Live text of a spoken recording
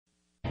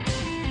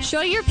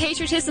Show your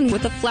patriotism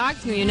with a flag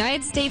from the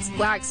United States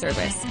Flag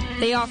Service.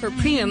 They offer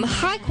premium,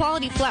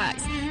 high-quality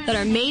flags that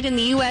are made in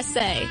the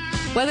USA.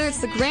 Whether it's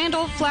the grand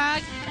old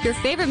flag, your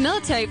favorite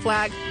military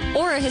flag,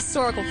 or a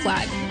historical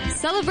flag,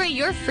 celebrate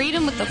your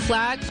freedom with the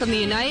flag from the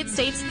United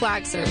States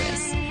Flag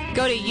Service.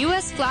 Go to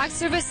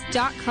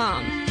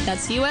usflagservice.com.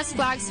 That's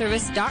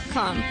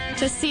usflagservice.com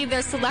to see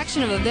their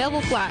selection of available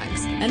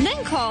flags. And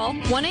then call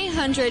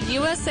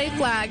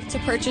 1-800-USA-FLAG to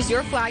purchase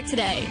your flag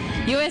today.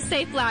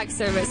 USA Flag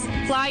Service.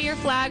 Fly your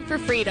flag for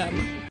freedom.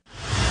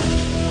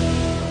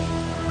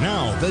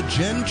 Now, the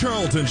Jen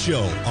Charlton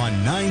Show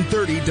on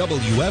 930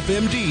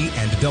 WFMD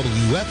and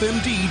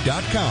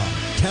WFMD.com.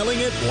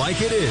 Telling it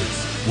like it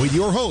is. With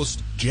your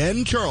host,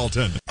 Jen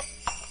Charlton.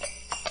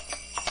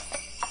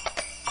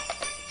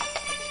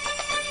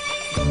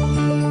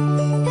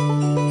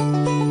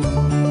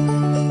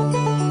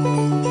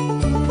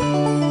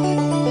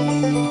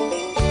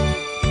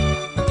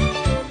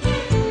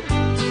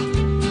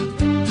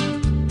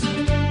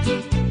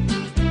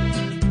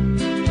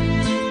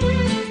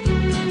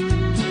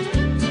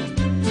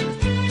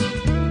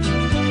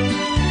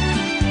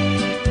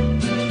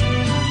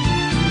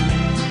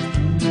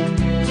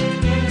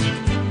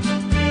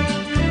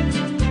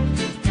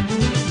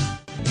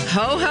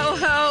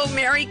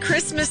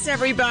 Christmas,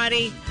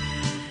 everybody.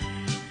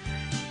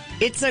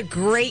 It's a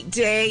great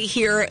day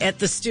here at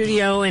the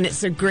studio, and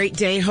it's a great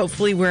day,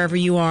 hopefully, wherever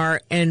you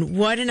are. And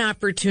what an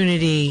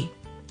opportunity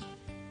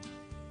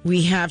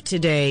we have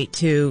today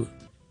to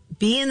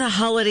be in the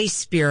holiday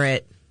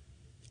spirit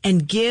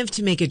and give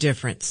to make a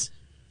difference.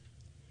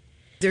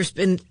 There's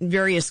been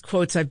various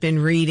quotes I've been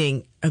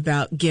reading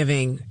about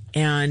giving,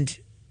 and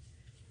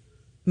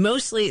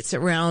mostly it's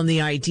around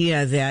the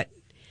idea that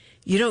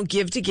you don't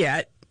give to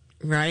get,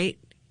 right?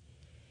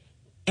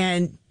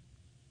 And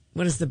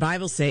what does the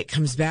Bible say? It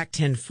comes back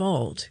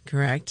tenfold,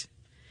 correct?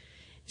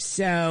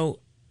 So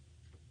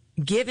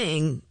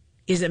giving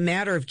is a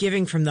matter of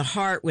giving from the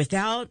heart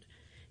without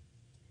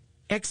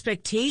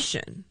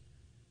expectation.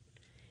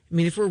 I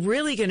mean, if we're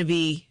really going to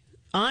be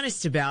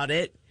honest about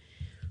it,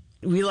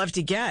 we love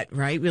to get,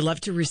 right? We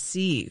love to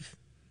receive.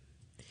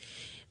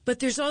 But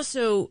there's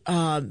also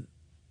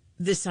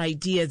this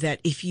idea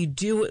that if you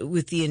do it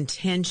with the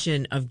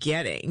intention of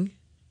getting,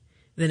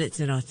 then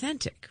it's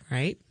inauthentic,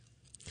 right?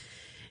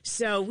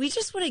 So we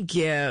just want to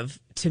give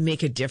to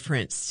make a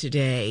difference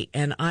today.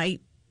 And I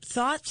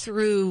thought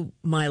through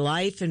my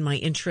life and my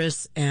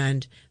interests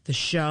and the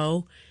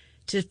show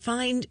to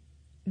find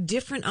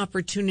different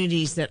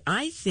opportunities that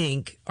I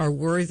think are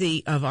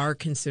worthy of our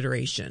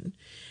consideration.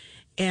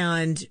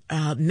 And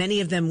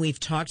many of them we've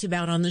talked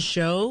about on the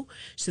show.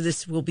 So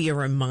this will be a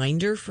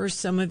reminder for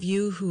some of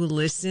you who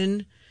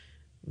listen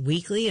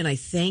weekly. And I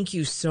thank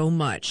you so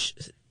much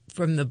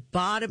from the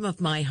bottom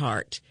of my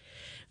heart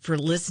for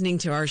listening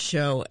to our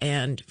show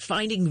and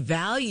finding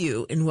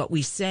value in what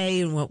we say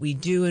and what we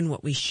do and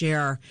what we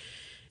share,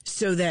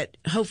 so that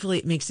hopefully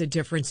it makes a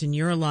difference in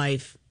your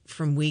life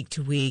from week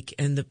to week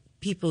and the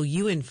people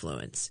you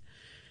influence.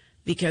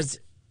 Because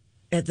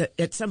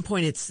at some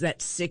point it's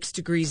that 6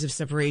 degrees of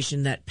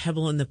separation, that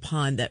pebble in the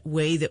pond, that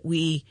way that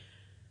we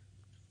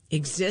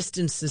exist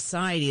in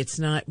society.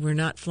 We're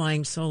not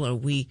flying solo.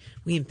 We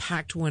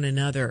impact one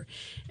another.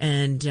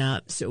 And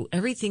so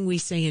everything we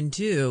say and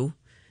do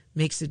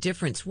makes a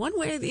difference one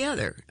way or the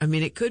other. I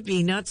mean, it could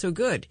be not so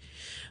good,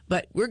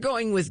 but we're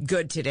going with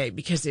good today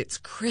because it's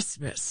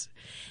Christmas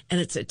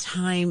and it's a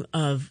time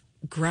of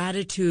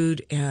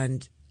gratitude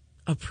and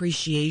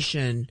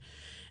appreciation.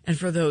 And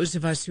for those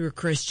of us who are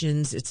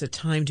Christians, it's a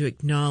time to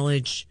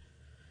acknowledge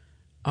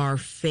our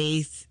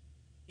faith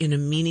in a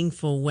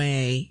meaningful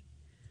way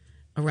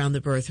around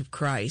the birth of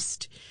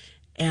Christ.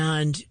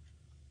 And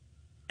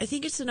I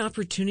think it's an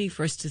opportunity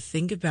for us to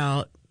think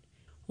about,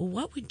 well,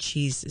 what would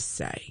Jesus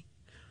say?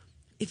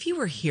 If you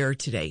were here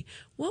today,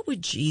 what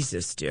would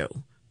Jesus do,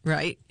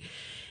 right?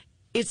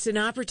 It's an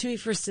opportunity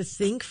for us to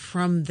think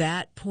from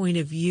that point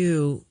of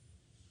view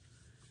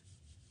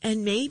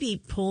and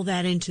maybe pull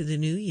that into the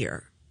new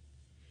year.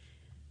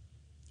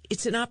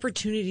 It's an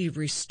opportunity to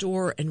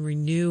restore and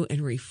renew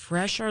and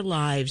refresh our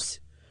lives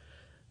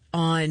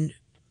on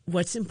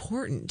what's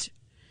important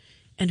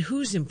and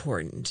who's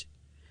important.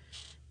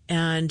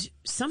 And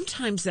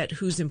sometimes that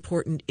who's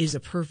important is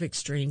a perfect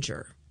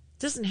stranger.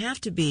 Doesn't have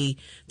to be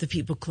the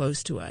people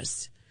close to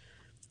us.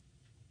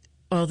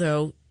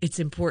 Although it's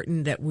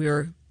important that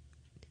we're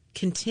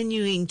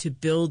continuing to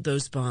build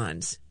those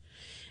bonds.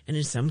 And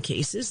in some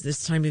cases,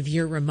 this time of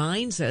year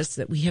reminds us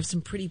that we have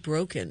some pretty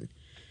broken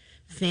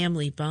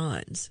family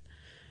bonds.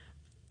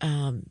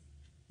 And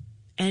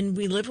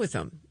we live with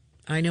them.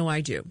 I know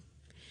I do.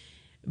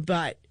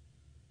 But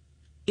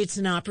it's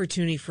an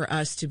opportunity for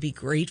us to be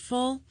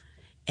grateful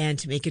and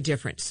to make a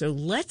difference. So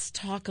let's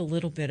talk a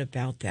little bit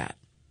about that.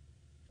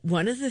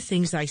 One of the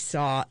things I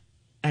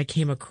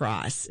came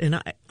across,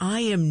 and I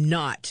am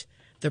not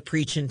the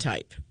preaching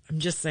type. I'm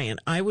just saying,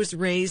 I was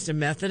raised a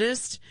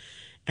Methodist,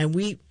 and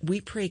we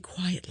pray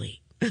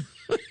quietly.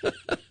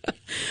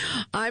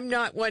 I'm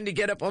not one to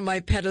get up on my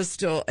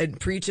pedestal and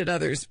preach at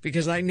others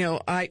because I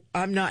know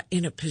I'm not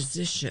in a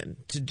position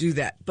to do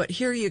that. But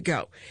here you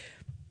go.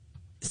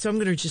 So I'm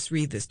going to just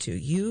read this to you.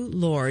 You,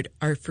 Lord,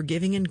 are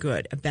forgiving and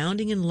good,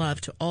 abounding in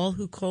love to all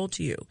who call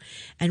to you.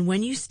 And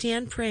when you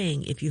stand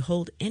praying, if you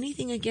hold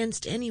anything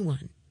against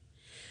anyone,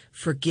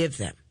 forgive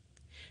them,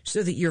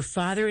 so that your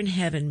Father in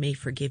heaven may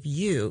forgive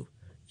you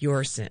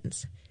your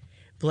sins.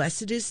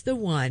 Blessed is the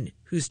one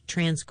whose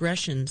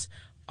transgressions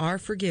are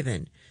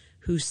forgiven,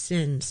 whose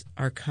sins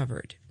are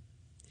covered.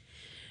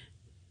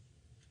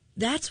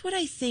 That's what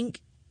I think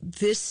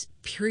this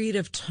period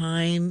of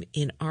time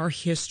in our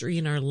history,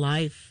 in our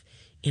life,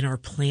 in our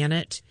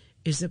planet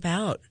is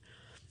about.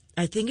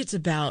 I think it's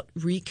about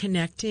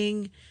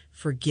reconnecting,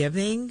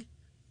 forgiving,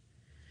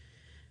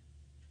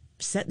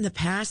 setting the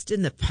past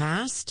in the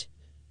past,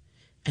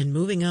 and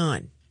moving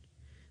on.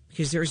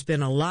 Because there's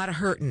been a lot of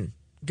hurting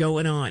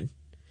going on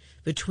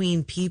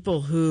between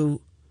people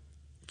who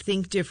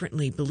think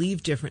differently,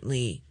 believe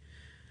differently,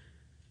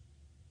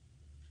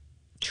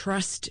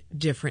 trust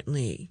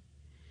differently,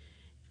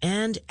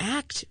 and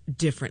act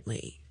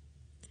differently.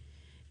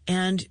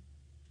 And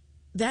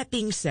that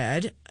being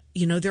said,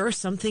 there are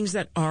some things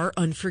that are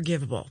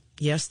unforgivable.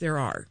 Yes, there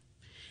are.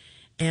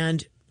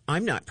 And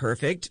I'm not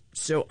perfect,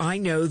 so I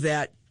know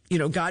that,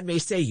 God may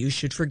say you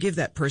should forgive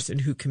that person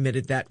who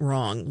committed that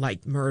wrong,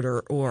 like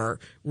murder or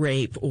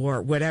rape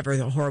or whatever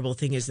the horrible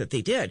thing is that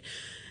they did.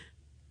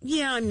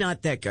 Yeah, I'm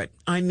not that good.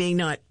 I may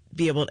not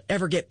be able to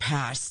ever get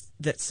past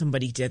that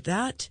somebody did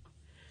that.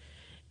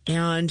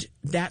 And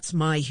that's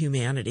my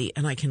humanity,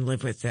 and I can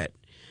live with it.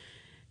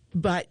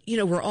 But,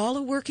 we're all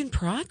a work in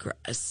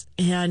progress,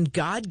 and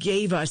God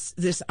gave us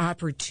this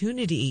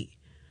opportunity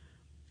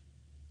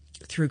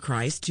through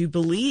Christ to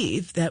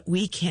believe that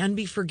we can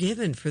be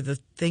forgiven for the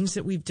things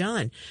that we've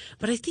done.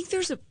 But I think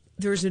there's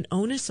an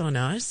onus on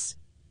us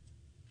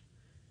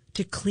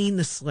to clean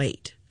the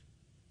slate.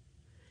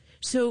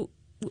 So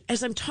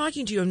as I'm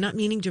talking to you, I'm not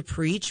meaning to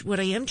preach. What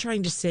I am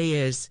trying to say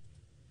is,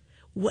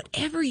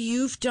 whatever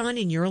you've done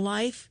in your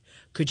life,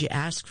 could you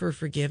ask for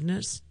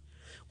forgiveness?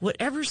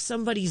 Whatever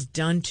somebody's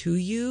done to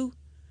you,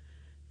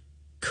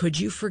 could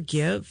you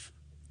forgive?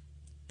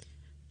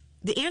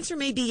 The answer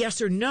may be yes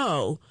or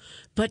no,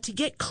 but to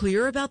get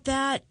clear about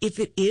that, if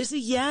it is a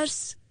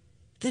yes,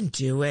 then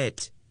do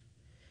it.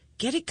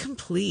 Get it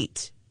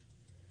complete.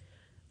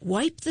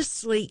 Wipe the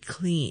slate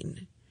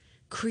clean.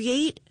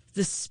 Create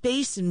the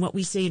space in what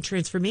we say in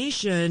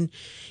transformation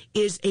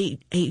is a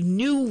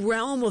new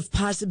realm of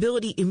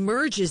possibility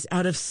emerges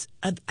out of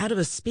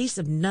a space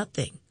of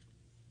nothing.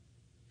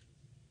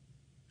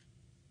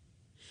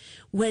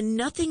 When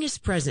nothing is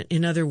present,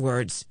 in other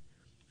words,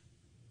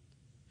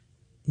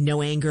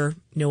 no anger,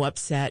 no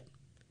upset,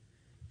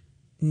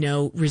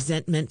 no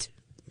resentment.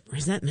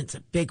 Resentment's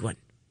a big one.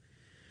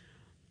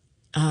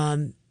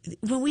 When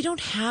we don't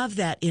have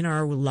that in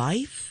our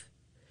life,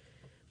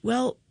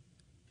 well,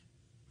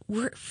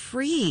 we're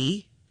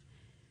free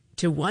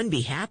to, one,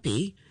 be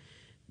happy,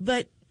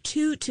 but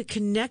two, to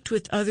connect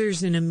with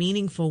others in a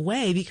meaningful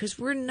way because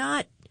we're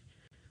not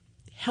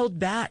held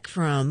back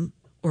from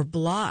or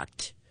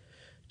blocked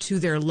to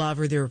their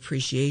love or their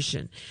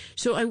appreciation.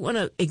 So I want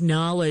to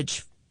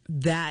acknowledge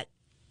that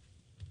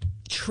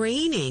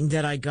training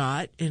that I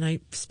got, and I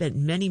spent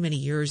many, many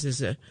years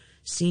as a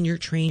senior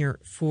trainer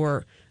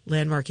for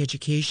Landmark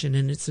Education,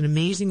 and it's an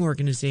amazing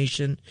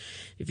organization.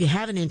 If you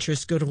have an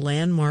interest, go to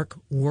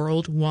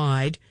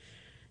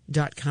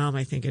landmarkworldwide.com,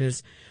 I think it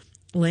is,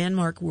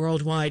 Landmark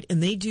Worldwide,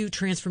 and they do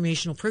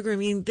transformational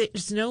programming.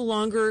 It's no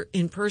longer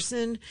in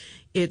person.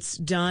 It's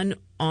done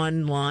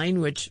online,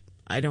 which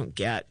I don't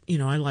get.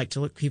 I like to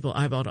look people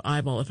eyeball to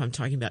eyeball if I'm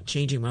talking about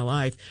changing my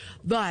life.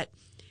 But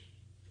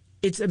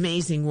it's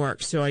amazing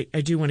work, so I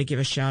do want to give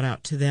a shout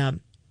out to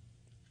them.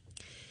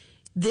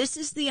 This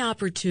is the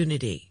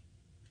opportunity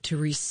to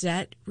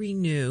reset,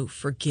 renew,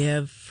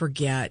 forgive,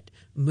 forget,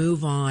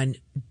 move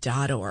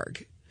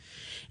on.org,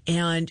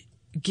 and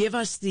give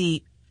us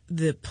the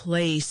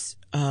place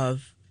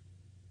of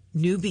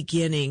new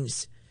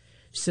beginnings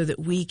so that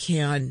we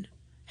can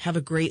have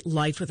a great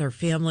life with our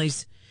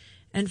families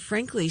and,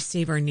 frankly,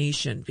 save our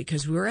nation,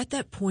 because we're at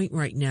that point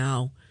right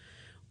now.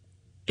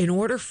 In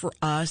order for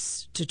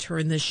us to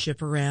turn this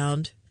ship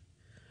around,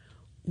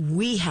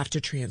 we have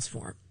to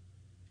transform.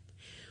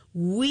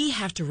 We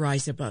have to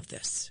rise above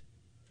this.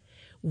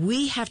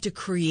 We have to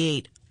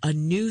create a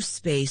new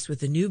space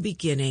with a new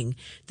beginning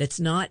that's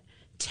not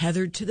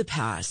tethered to the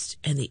past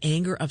and the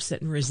anger,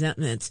 upset, and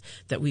resentments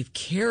that we've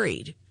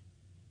carried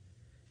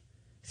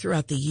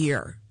throughout the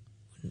year.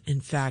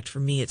 In fact, for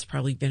me, it's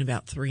probably been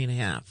about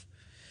 3.5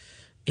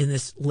 in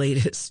this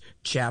latest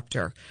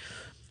chapter.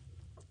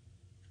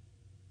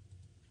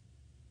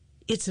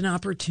 It's an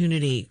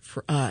opportunity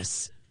for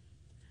us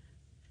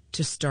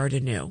to start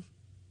anew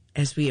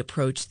as we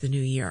approach the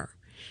new year.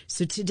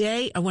 So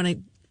today, I want to,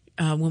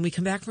 when we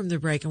come back from the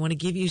break, I want to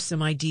give you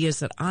some ideas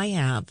that I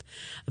have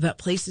about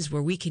places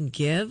where we can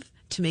give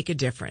to make a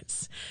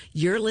difference.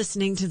 You're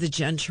listening to the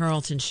Jen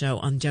Charlton Show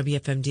on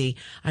WFMD.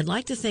 I'd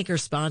like to thank our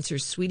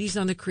sponsors, Sweeties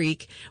on the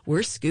Creek,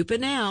 we're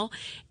scooping now,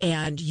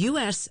 and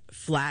U.S.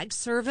 Flag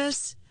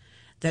Service.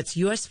 That's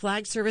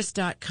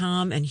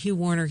usflagservice.com. And Hugh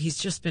Warner, he's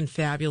just been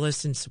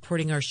fabulous in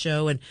supporting our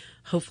show, and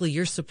hopefully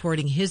you're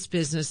supporting his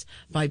business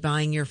by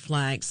buying your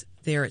flags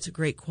there. It's a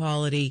great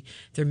quality.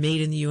 They're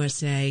made in the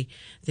USA.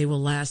 They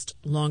will last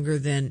longer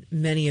than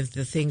many of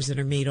the things that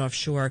are made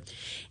offshore.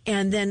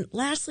 And then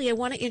lastly, I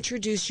want to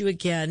introduce you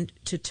again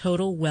to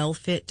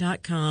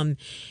TotalWellFit.com.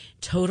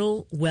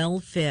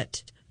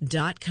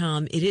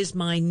 TotalWellFit.com. It is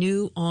my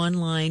new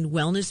online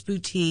wellness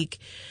boutique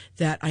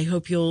that I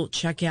hope you'll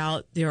check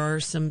out. There are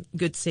some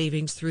good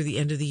savings through the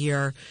end of the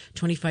year,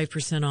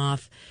 25%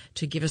 off,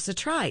 to give us a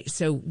try.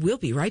 So we'll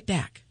be right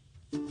back.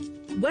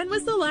 When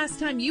was the last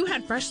time you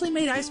had freshly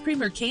made ice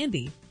cream or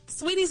candy?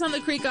 Sweeties on the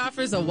Creek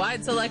offers a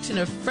wide selection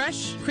of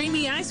fresh,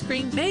 creamy ice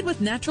cream made with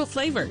natural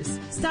flavors.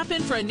 Stop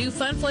in for a new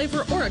fun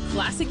flavor or a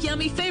classic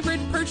yummy favorite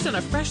perched on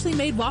a freshly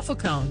made waffle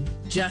cone.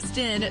 Just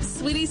in,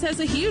 Sweeties has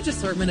a huge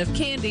assortment of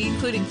candy,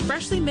 including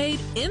freshly made,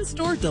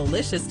 in-store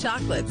delicious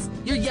chocolates.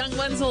 Your young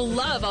ones will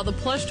love all the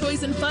plush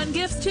toys and fun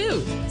gifts,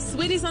 too.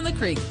 Sweeties on the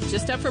Creek,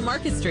 just up from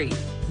Market Street.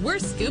 We're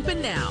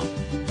scooping now.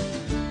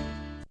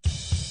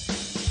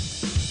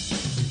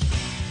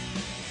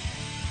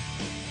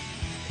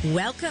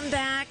 Welcome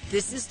back.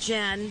 This is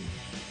Jen.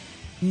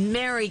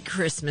 Merry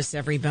Christmas,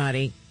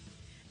 everybody.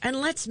 And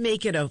let's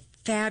make it a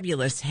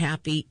fabulous,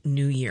 happy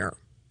New Year.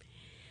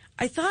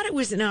 I thought it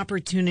was an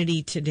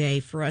opportunity today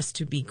for us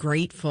to be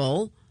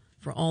grateful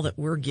for all that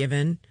we're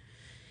given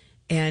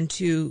and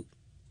to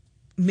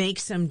make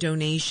some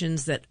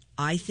donations that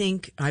I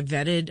think I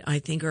vetted, I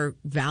think are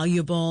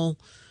valuable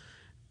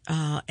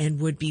and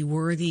would be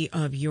worthy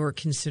of your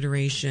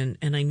consideration.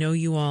 And I know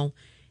you all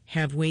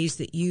have ways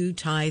that you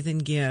tithe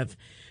and give,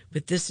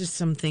 but this is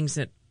some things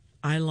that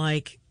I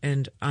like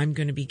and I'm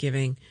going to be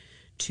giving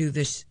to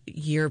this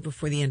year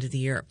before the end of the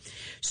year.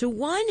 So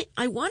one,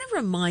 I want to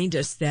remind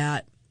us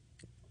that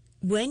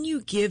when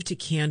you give to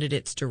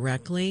candidates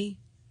directly,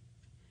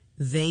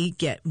 they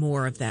get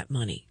more of that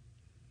money.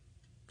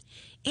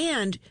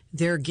 And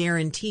they're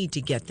guaranteed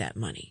to get that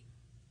money.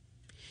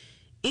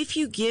 If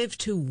you give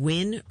to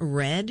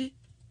WinRed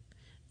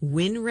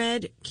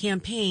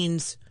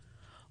campaigns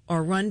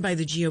are run by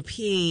the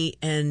GOP,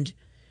 and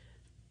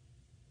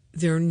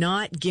they're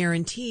not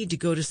guaranteed to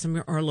go to some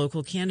of our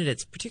local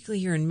candidates, particularly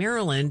here in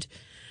Maryland,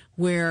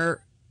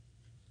 where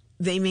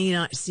they may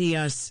not see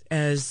us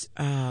as,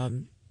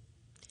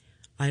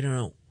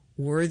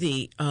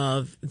 worthy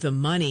of the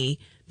money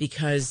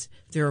because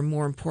there are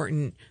more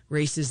important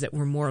races that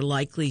we're more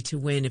likely to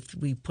win if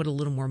we put a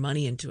little more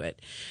money into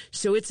it.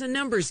 So it's a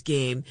numbers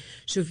game.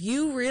 So if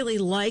you really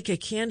like a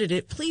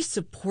candidate, please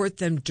support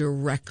them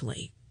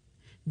directly.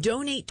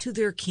 Donate to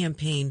their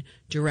campaign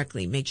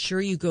directly. Make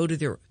sure you go to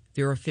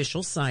their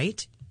official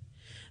site,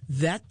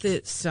 vet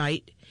the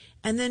site,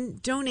 and then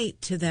donate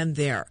to them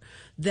there.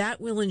 That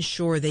will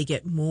ensure they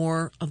get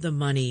more of the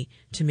money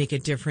to make a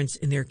difference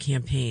in their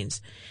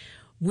campaigns.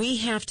 We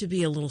have to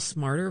be a little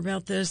smarter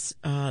about this.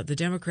 The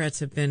Democrats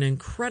have been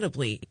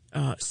incredibly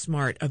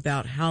smart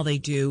about how they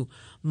do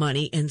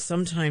money, and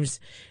sometimes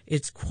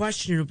it's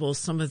questionable,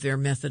 some of their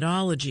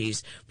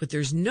methodologies, but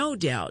there's no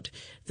doubt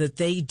that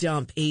they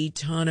dump a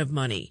ton of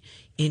money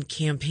in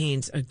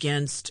campaigns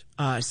against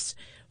us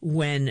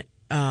when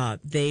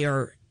they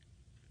are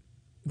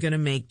going to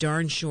make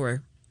darn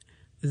sure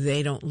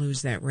they don't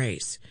lose that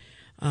race.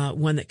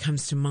 One that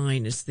comes to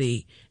mind is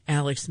the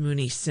Alex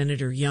Mooney,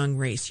 Senator Young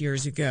race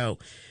years ago.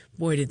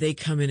 Boy, did they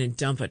come in and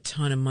dump a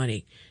ton of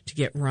money to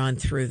get Ron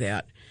through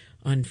that,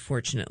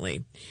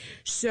 unfortunately.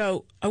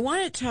 So I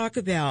want to talk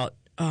about,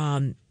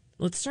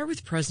 let's start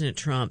with President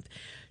Trump.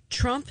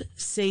 Trump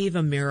Save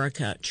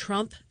America.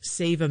 Trump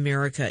Save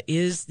America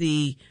is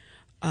the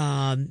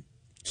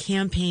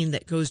campaign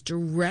that goes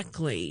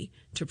directly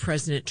to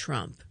President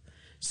Trump.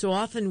 So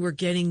often we're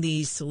getting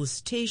these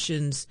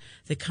solicitations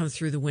that come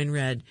through the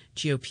WinRed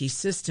GOP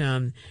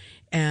system,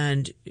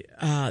 and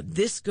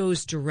this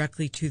goes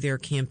directly to their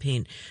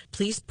campaign.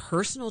 Please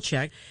personal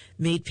check,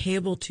 made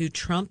payable to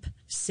Trump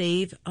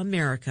Save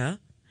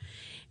America,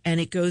 and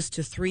it goes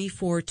to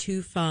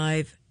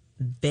 3425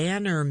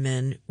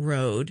 Bannerman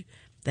Road.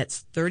 That's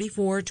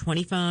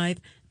 3425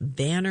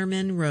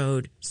 Bannerman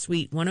Road,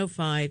 Suite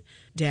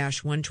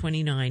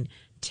 105-129,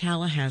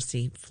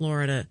 Tallahassee,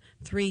 Florida,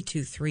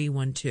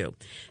 32312.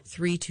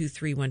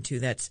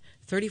 32312. That's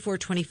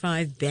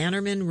 3425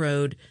 Bannerman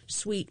Road,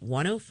 Suite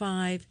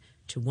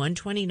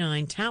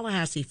 105-129,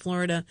 Tallahassee,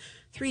 Florida,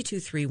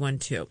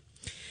 32312.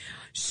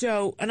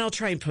 So, and I'll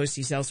try and post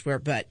these elsewhere,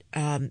 but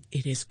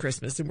it is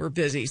Christmas and we're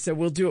busy, so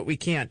we'll do what we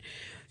can.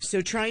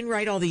 So try and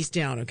write all these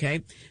down,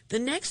 okay? The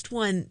next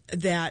one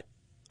that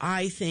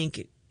I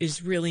think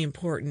is really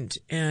important,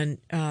 and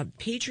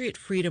Patriot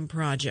Freedom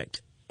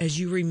Project, as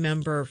you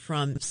remember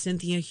from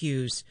Cynthia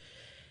Hughes,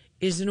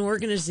 is an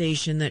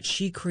organization that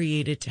she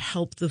created to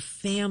help the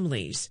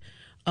families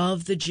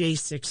of the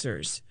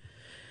J6ers.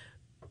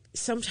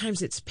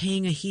 Sometimes it's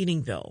paying a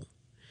heating bill.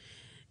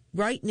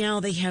 Right now,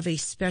 they have a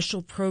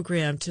special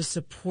program to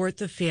support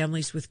the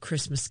families with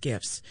Christmas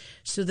gifts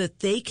so that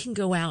they can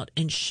go out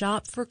and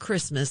shop for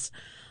Christmas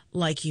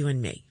like you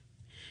and me.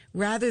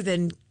 Rather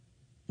than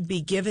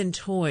be given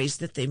toys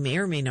that they may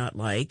or may not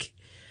like,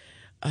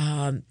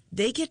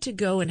 they get to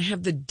go and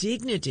have the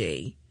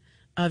dignity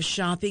of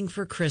shopping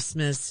for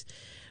Christmas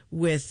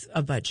with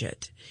a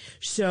budget.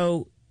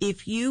 So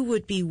if you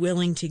would be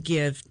willing to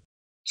give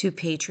to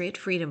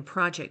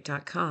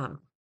PatriotFreedomProject.com,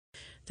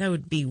 that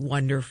would be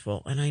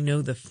wonderful. And I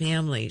know the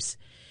families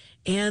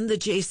and the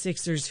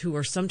J6ers who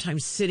are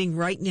sometimes sitting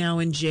right now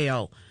in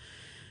jail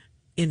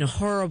in a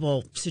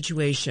horrible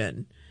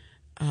situation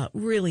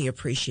really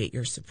appreciate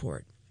your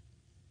support.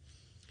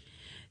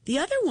 The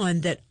other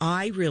one that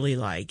I really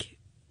like,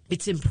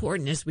 it's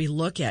important as we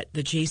look at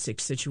the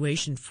J6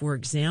 situation, for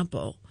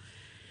example.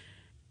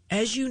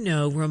 As you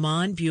know,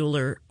 Ramon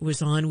Buehler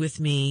was on with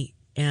me,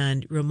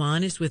 and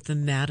Ramon is with the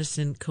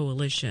Madison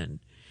Coalition.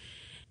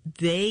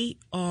 They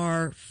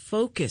are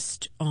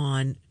focused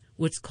on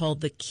what's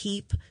called the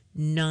Keep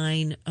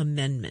 9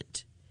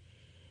 Amendment.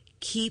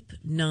 Keep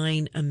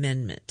 9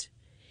 Amendment.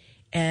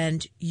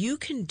 And you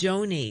can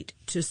donate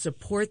to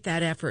support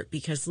that effort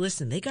because,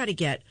 listen, they got to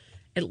get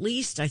at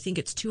least, I think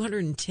it's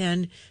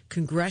 210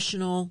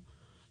 congressional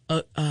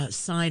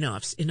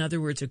sign-offs. In other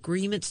words,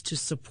 agreements to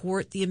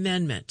support the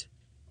amendment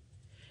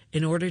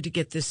in order to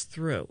get this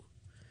through.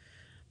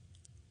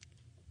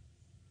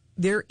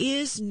 There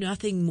is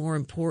nothing more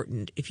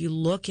important if you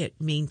look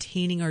at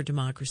maintaining our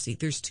democracy.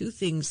 There's two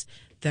things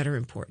that are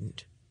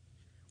important.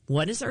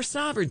 One is our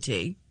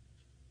sovereignty,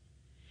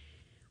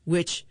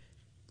 which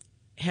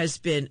has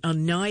been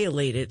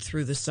annihilated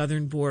through the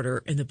southern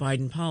border and the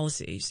Biden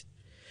policies.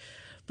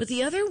 But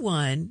the other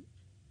one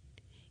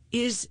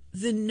is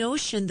the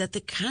notion that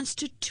the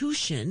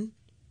Constitution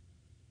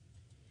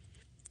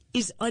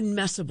is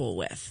unmessable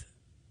with.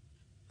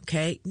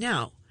 Okay?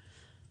 Now,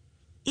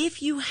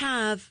 if you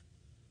have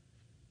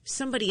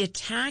somebody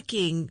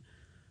attacking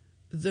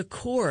the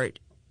court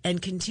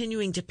and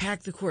continuing to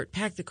pack the court,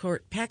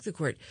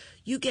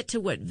 you get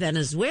to what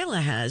Venezuela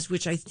has,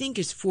 which I think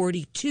is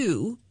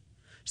 42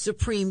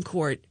 Supreme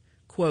Court,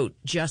 quote,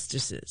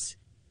 justices.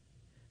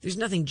 There's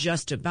nothing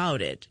just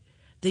about it.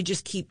 They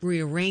just keep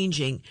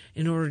rearranging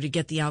in order to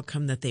get the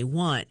outcome that they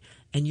want,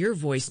 and your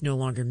voice no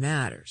longer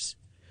matters.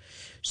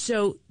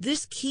 So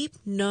this Keep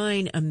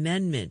 9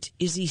 Amendment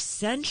is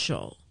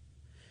essential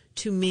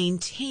to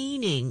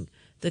maintaining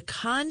the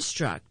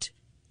construct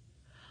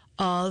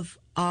of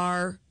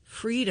our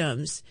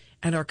freedoms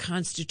and our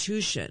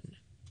Constitution,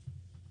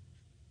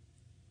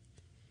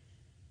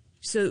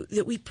 so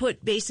that we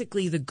put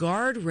basically the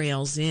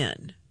guardrails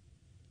in.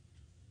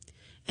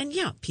 And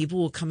yeah, people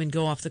will come and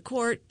go off the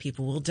court.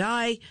 People will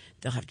die.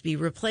 They'll have to be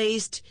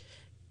replaced.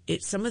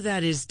 Some of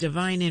that is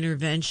divine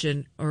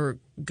intervention or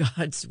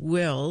God's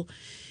will,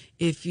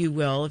 if you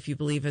will, if you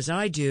believe as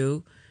I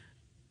do.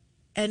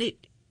 And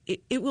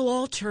it will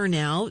all turn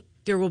out.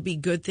 There will be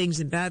good things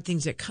and bad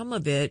things that come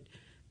of it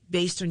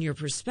based on your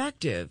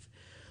perspective.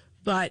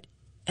 But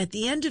at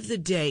the end of the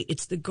day,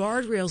 it's the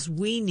guardrails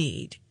we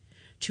need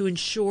to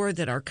ensure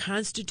that our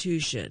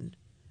Constitution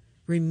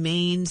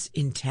remains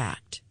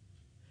intact.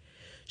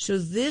 So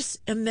this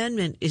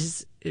amendment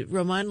is,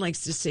 Ramon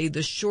likes to say,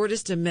 the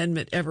shortest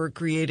amendment ever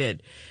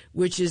created,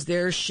 which is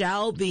there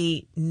shall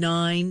be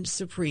 9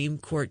 Supreme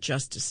Court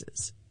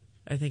justices.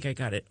 I think I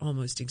got it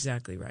almost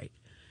exactly right.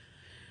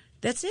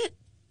 That's it.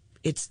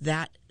 It's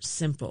that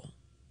simple.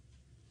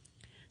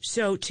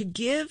 So to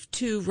give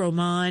to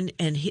Ramon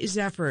and his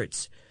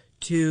efforts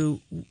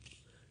to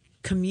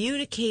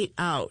communicate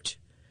out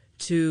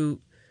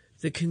to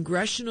the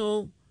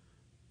congressional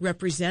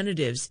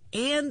representatives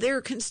and their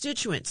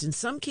constituents. In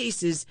some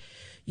cases,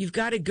 you've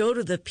got to go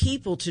to the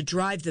people to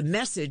drive the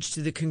message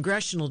to the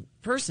congressional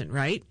person,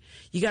 right?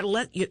 You got to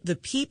let the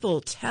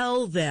people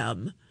tell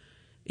them,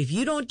 if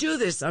you don't do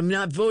this, I'm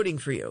not voting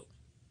for you.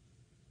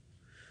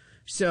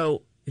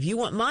 So if you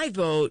want my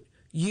vote,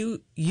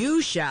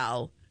 you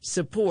shall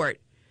support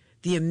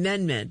the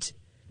amendment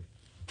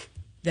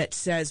that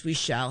says we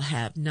shall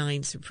have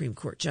 9 Supreme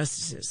Court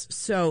justices.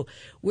 So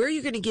where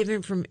you're going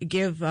to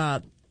give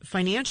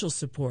financial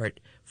support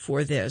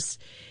for this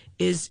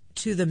is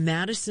to the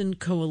Madison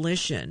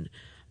Coalition.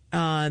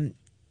 And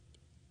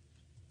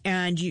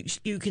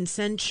you can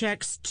send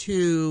checks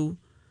to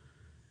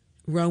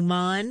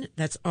Roman,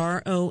 that's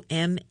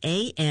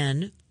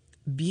R-O-M-A-N,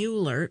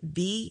 Buehler,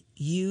 B-U-H-L-E-R,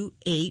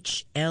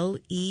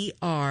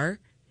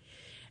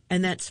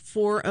 and that's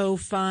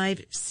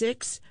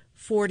 4056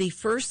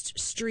 41st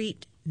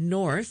Street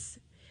North,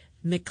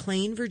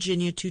 McLean,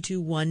 Virginia,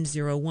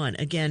 22101.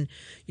 Again,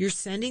 you're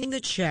sending the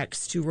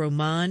checks to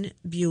Roman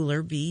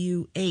Buehler,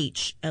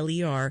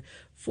 B-U-H-L-E-R,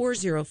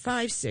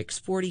 4056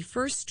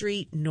 41st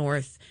Street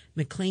North,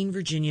 McLean,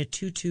 Virginia,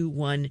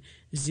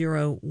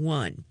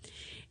 22101.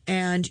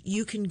 And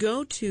you can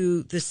go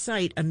to the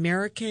site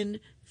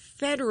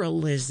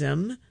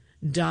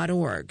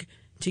AmericanFederalism.org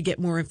to get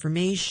more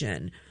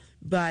information.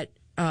 But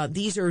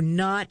these are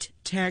not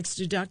tax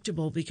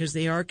deductible because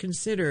they are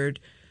considered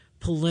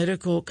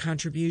political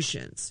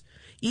contributions.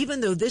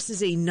 even though this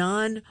is a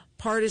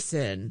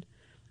non-partisan,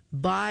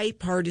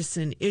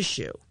 bipartisan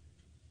issue.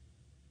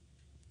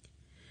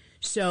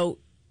 So,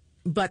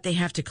 but they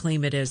have to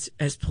claim it as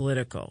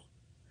political.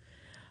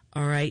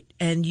 All right.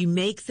 And you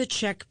make the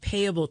check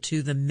payable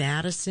to the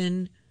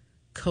Madison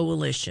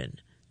Coalition.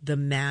 The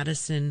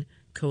Madison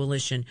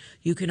Coalition.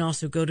 You can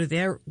also go to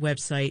their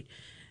website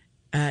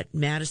at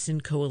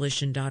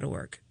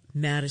madisoncoalition.org.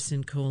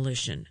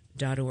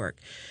 madisoncoalition.org.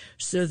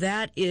 So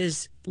that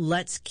is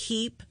Let's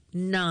Keep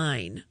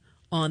 9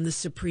 on the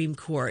Supreme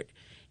Court.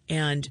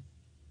 And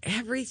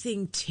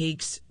everything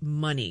takes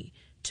money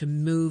to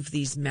move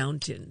these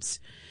mountains.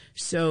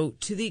 So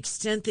to the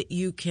extent that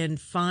you can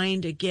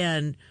find,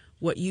 again,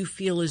 what you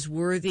feel is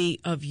worthy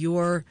of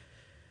your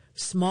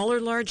small or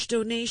large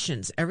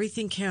donations,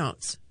 everything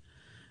counts.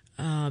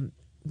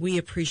 We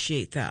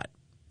appreciate that.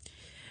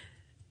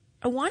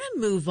 I want to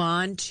move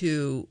on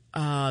to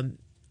the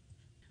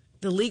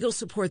legal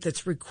support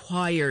that's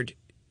required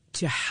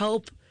to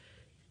help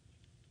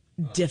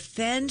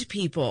defend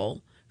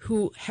people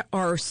who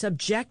are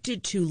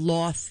subjected to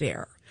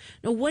lawfare.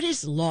 Now, what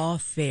is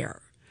lawfare?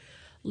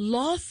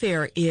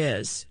 Lawfare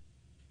is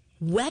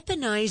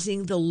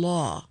weaponizing the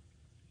law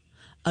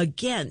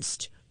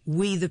against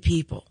we the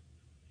people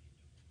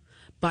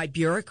by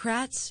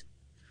bureaucrats,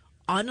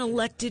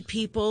 unelected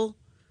people,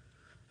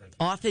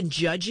 often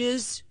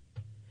judges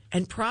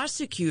and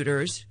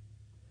prosecutors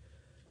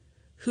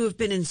who have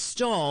been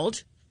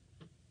installed.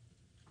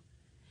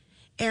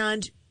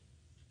 And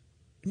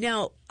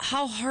now,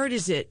 how hard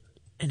is it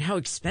and how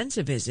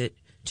expensive is it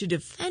to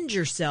defend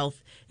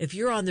yourself if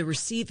you're on the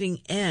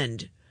receiving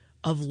end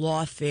of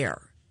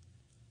lawfare?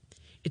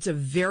 It's a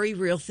very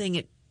real thing.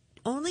 It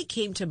only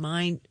came to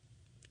my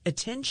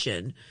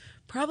attention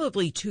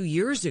probably 2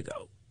 years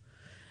ago,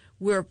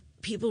 where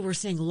people were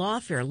saying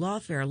lawfare,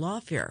 lawfare,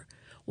 lawfare.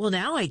 Well,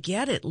 now I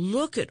get it.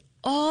 Look at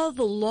all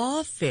the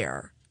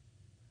lawfare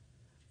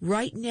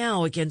right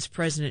now against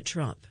President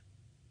Trump.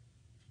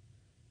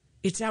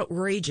 It's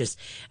outrageous.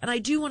 And I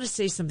do want to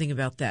say something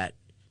about that.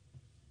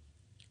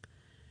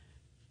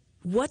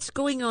 What's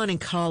going on in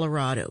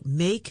Colorado,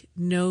 make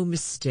no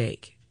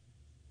mistake,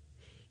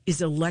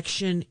 is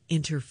election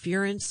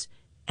interference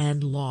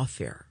and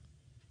lawfare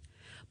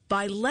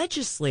by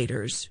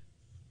legislators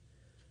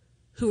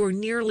who are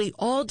nearly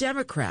all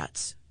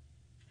Democrats,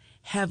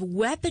 have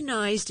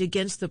weaponized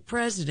against the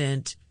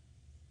president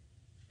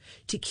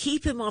to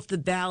keep him off the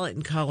ballot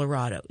in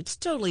Colorado. It's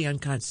totally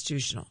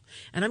unconstitutional.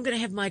 And I'm going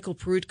to have Michael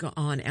Peroutka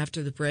on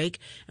after the break,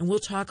 and we'll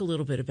talk a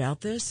little bit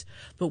about this.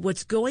 But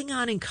what's going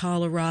on in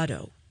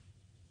Colorado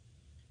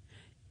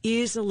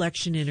is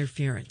election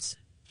interference.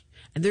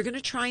 And they're going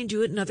to try and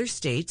do it in other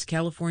states.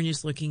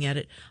 California's looking at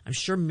it. I'm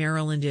sure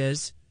Maryland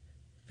is,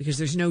 because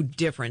there's no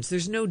difference.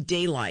 There's no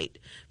daylight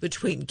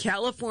between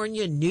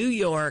California, New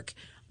York,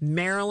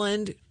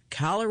 Maryland,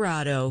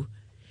 Colorado.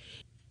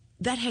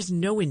 That has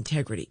no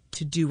integrity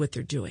to do what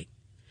they're doing.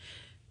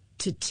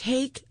 To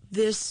take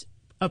this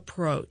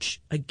approach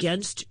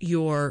against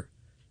your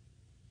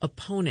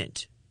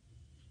opponent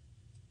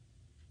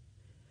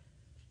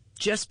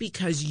just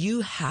because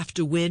you have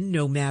to win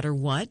no matter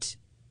what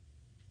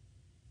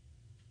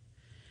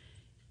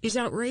is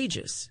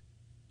outrageous.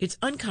 It's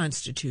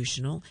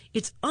unconstitutional.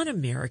 It's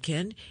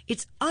un-American.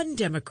 It's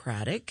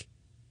undemocratic.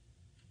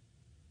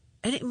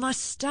 And it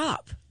must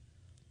stop.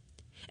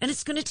 And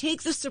it's going to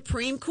take the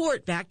Supreme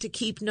Court, back to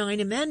Keep 9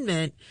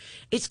 Amendment,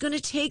 it's going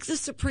to take the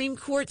Supreme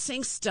Court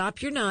saying,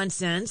 stop your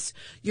nonsense.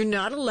 You're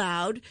not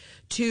allowed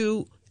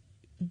to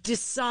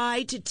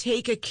decide to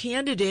take a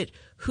candidate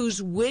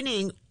who's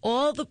winning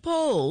all the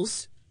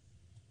polls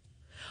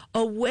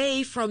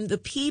away from the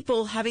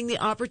people having the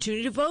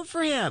opportunity to vote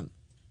for him.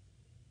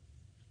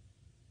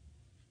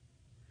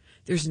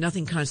 There's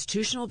nothing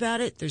constitutional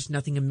about it. There's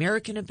nothing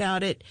American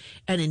about it.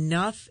 And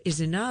enough is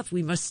enough.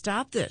 We must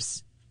stop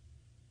this.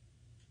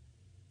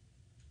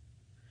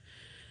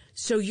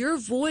 So your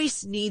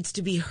voice needs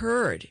to be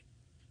heard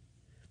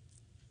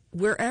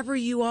wherever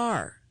you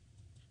are,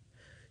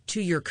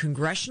 to your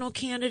congressional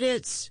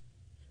candidates,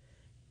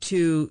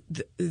 to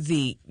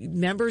the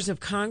members of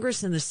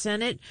Congress and the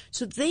Senate,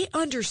 so they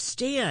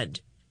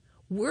understand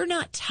we're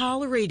not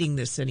tolerating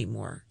this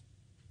anymore.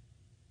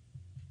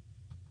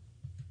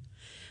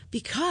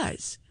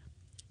 Because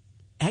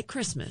at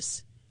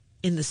Christmas,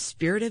 in the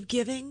spirit of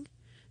giving,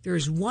 there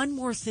is one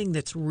more thing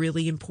that's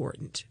really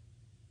important.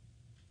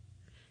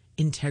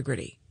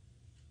 Integrity.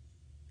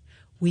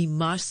 We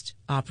must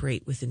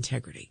operate with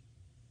integrity.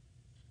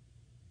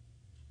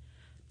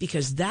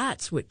 Because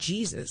that's what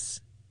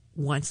Jesus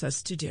wants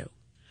us to do.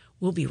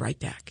 We'll be right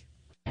back.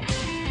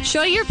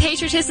 Show your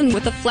patriotism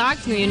with a flag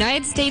from the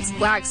United States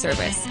Flag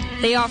Service.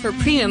 They offer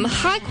premium,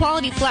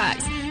 high-quality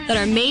flags that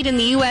are made in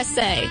the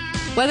USA.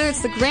 Whether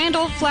it's the grand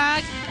old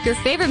flag, your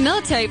favorite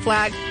military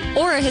flag,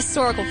 or a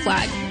historical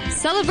flag,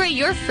 celebrate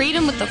your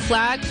freedom with the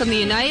flag from the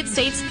United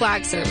States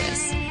Flag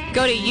Service.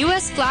 Go to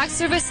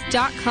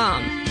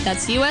usflagservice.com.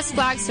 That's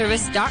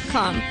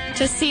usflagservice.com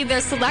to see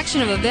their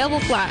selection of available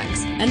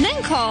flags. And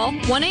then call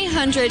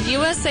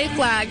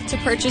 1-800-USA-FLAG to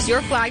purchase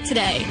your flag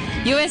today.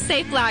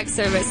 USA Flag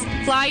Service.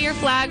 Fly your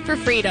flag for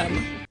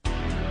freedom.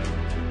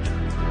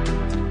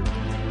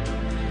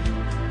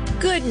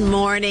 Good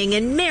morning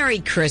and Merry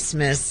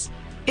Christmas.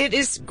 It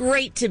is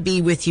great to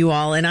be with you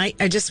all. And I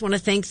just want to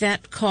thank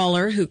that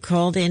caller who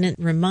called in and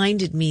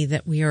reminded me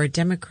that we are a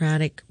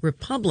democratic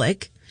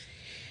republic.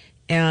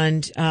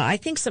 And I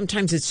think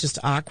sometimes it's just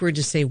awkward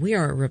to say we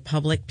are a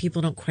republic.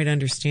 People don't quite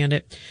understand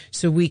it.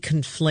 So we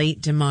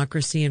conflate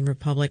democracy and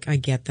republic. I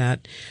get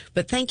that.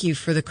 But thank you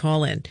for the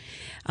call in.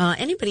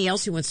 Anybody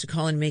else who wants to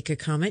call and make a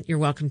comment, you're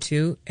welcome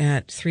to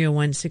at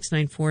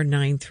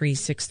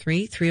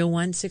 301-694-9363,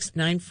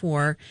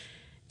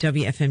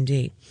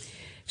 301-694-WFMD.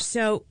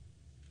 So,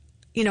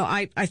 you know,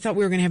 I thought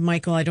we were going to have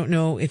Michael. I don't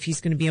know if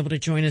he's going to be able to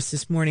join us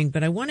this morning,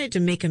 but I wanted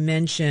to make a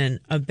mention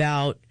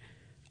about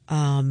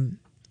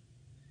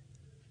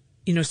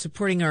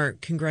supporting our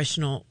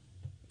congressional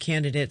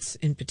candidates,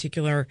 in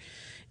particular,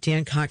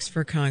 Dan Cox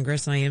for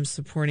Congress. I am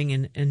supporting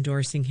and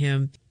endorsing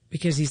him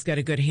because he's got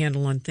a good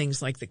handle on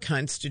things like the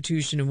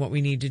Constitution and what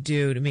we need to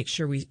do to make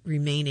sure we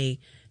remain a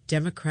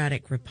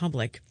democratic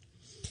republic.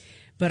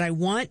 But I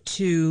want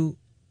to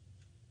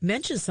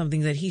mention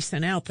something that he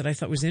sent out that I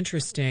thought was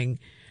interesting.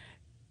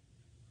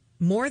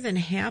 More than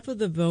half of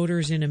the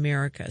voters in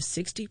America,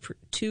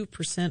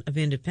 62% of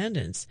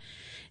independents,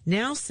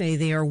 now say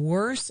they are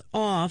worse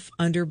off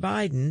under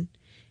Biden,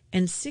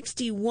 and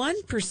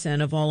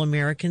 61% of all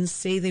Americans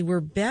say they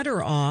were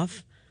better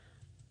off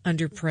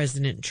under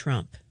President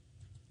Trump.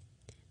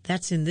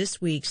 That's in this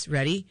week's,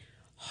 ready,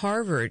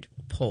 Harvard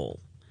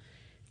poll.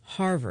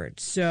 Harvard.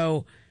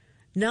 So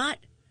not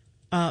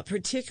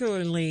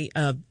particularly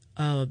a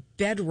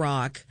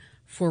bedrock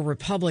for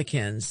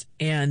Republicans,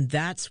 and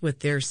that's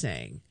what they're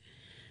saying.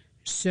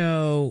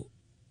 So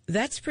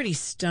that's pretty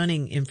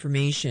stunning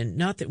information.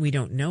 Not that we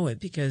don't know it,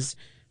 because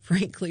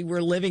frankly,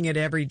 we're living it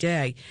every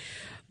day.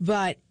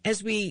 But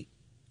as we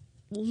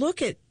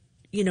look at,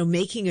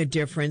 making a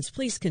difference,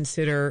 please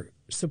consider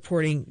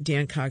supporting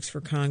Dan Cox for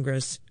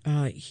Congress.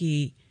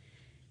 He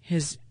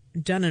has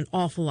done an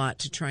awful lot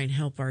to try and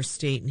help our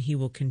state, and he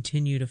will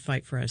continue to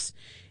fight for us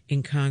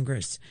in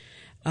Congress.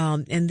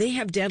 And they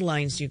have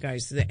deadlines, you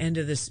guys. The end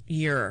of this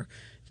year,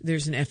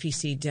 there's an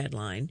FEC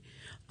deadline.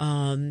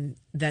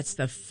 That's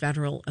the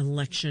Federal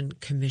Election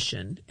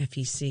Commission,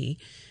 FEC.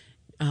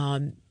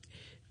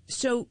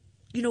 So,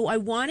 I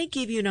want to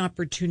give you an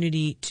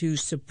opportunity to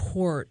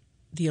support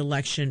the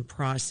election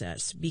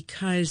process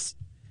because,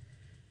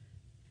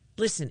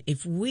 listen,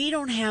 if we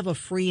don't have a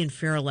free and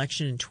fair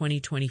election in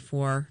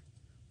 2024,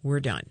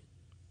 we're done.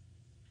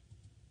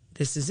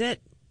 This is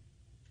it.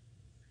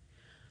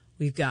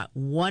 We've got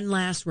one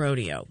last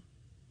rodeo.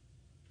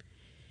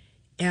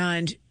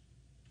 And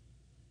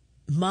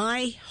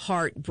my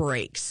heart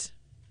breaks.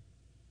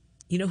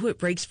 You know who it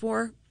breaks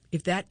for?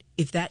 If that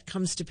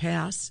comes to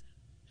pass?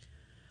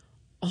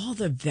 All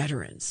the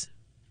veterans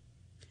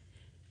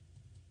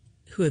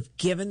who have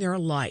given their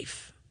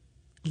life,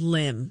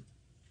 limb,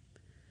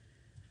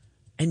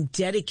 and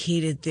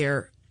dedicated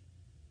their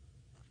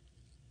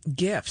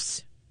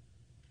gifts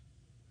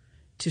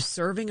to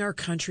serving our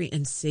country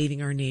and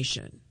saving our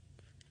nation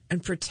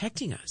and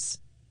protecting us.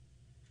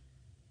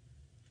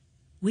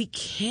 We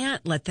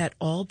can't let that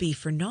all be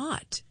for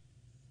naught.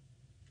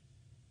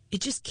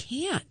 It just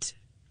can't.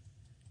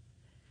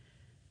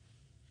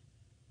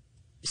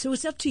 So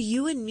it's up to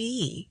you and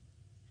me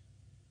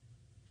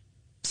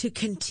to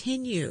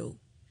continue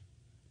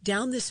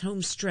down this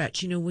home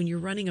stretch. When you're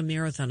running a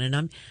marathon,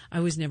 and I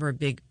was never a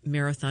big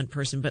marathon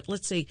person, but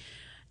let's say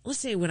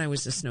when I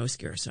was a snow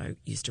skier, so I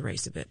used to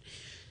race a bit.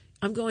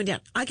 I'm going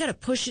down. I got to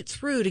push it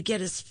through to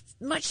get as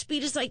much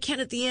speed as I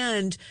can at the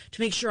end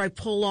to make sure I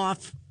pull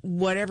off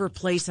whatever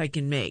place I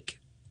can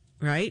make,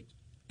 right?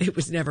 It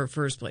was never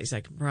first place,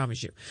 I can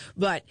promise you.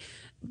 But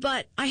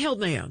I held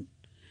my own.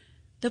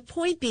 The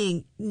point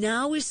being,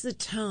 now is the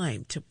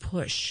time to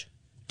push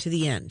to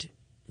the end.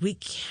 We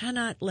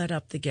cannot let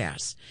up the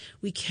gas.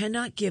 We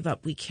cannot give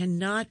up. We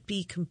cannot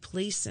be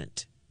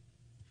complacent.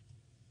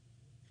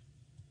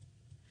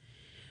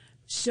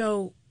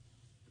 So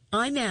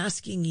I'm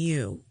asking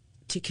you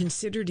to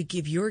consider to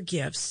give your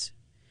gifts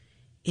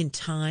in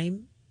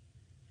time,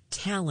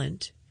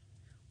 talent,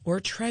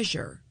 or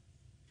treasure,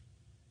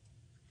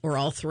 or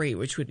all three,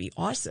 which would be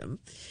awesome,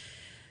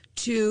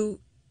 to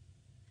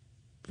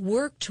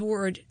work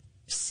toward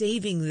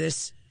saving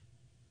this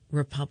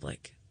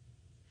republic.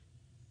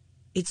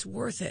 It's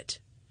worth it.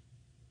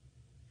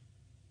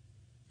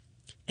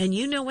 And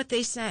you know what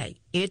they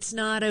say. It's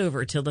not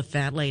over till the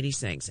fat lady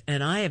sings.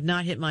 And I have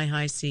not hit my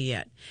high C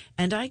yet.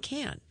 And I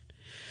can.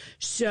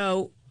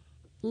 So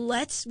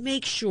let's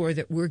make sure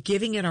that we're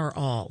giving it our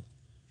all.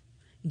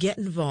 Get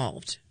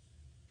involved.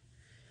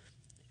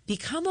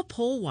 Become a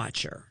poll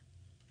watcher.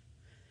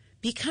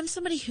 Become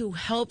somebody who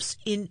helps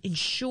in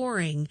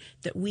ensuring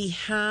that we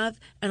have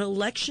an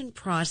election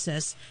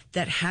process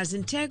that has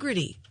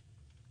integrity.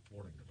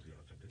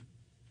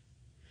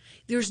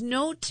 There's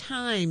no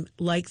time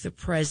like the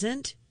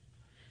present,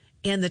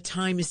 and the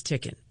time is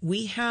ticking.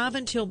 We have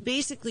until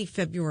basically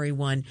February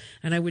 1,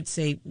 and I would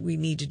say we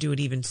need to do it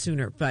even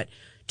sooner, but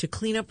to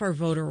clean up our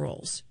voter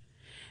rolls.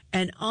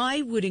 And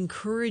I would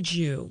encourage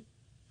you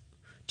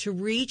to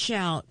reach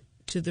out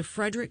to the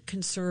Frederick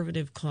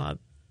Conservative Club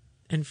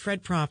and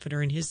Fred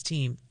Profiter and his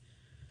team.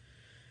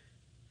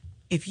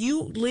 If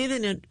you live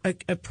in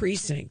a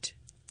precinct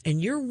and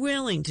you're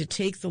willing to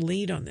take the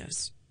lead on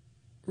this,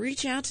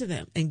 reach out to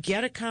them and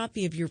get a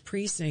copy of your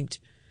precinct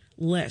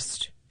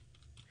list.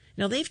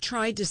 Now, they've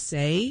tried to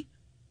say,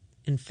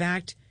 in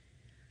fact,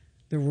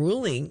 the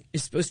ruling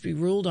is supposed to be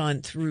ruled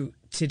on through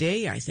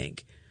today, I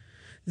think,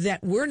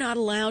 that we're not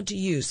allowed to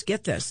use,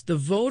 get this, the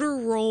voter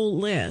roll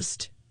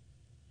list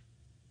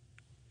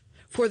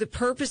for the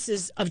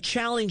purposes of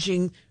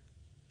challenging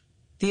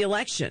the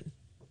election.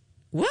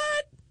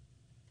 What?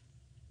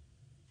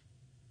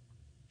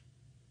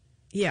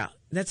 Yeah,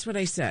 that's what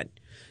I said.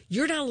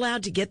 You're not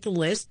allowed to get the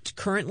list,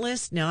 current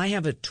list. Now, I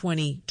have a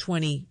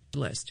 2020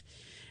 list,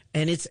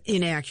 and it's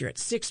inaccurate.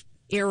 6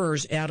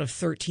 errors out of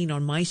 13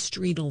 on my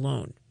street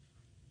alone,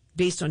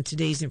 based on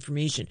today's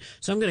information.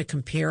 So I'm going to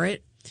compare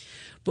it.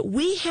 But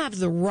we have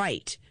the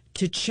right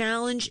to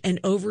challenge and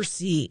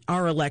oversee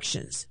our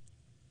elections.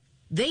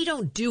 They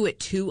don't do it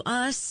to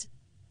us.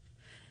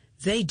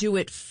 They do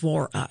it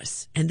for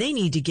us. And they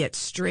need to get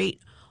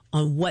straight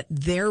on what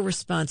their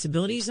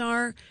responsibilities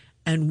are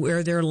and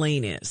where their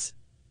lane is.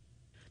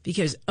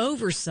 Because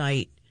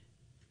oversight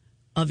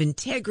of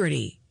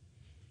integrity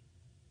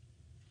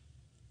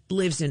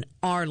lives in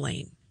our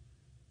lane.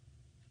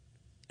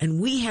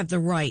 And we have the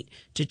right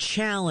to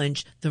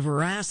challenge the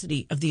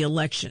veracity of the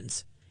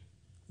elections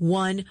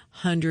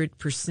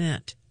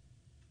 100%.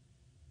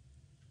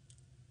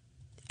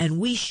 And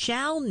we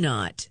shall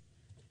not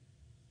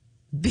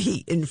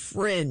be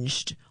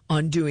infringed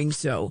on doing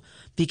so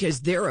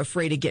because they're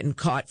afraid of getting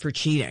caught for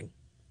cheating.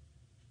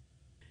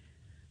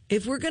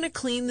 If we're going to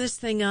clean this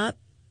thing up,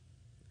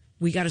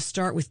 we got to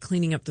start with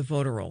cleaning up the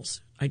voter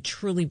rolls. I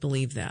truly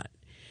believe that.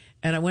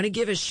 And I want to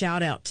give a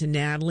shout out to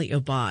Natalie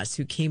Obas,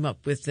 who came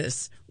up with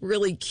this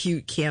really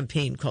cute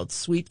campaign called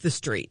Sweep the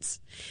Streets.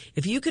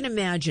 If you can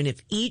imagine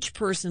if each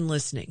person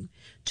listening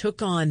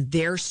took on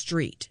their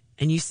street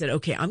and you said,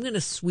 okay, I'm going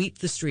to sweep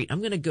the street. I'm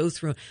going to go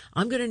through.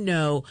 I'm going to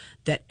know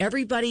that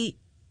everybody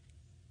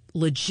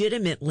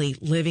legitimately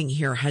living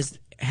here has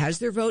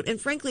their vote. And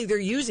frankly, they're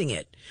using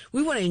it.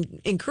 We want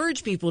to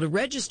encourage people to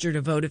register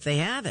to vote if they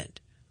haven't.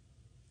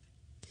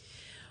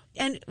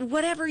 And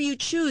whatever you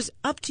choose,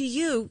 up to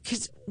you,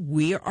 because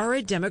we are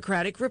a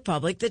democratic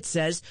republic that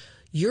says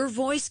your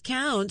voice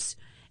counts,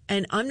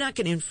 and I'm not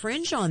going to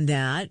infringe on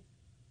that.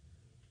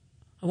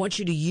 I want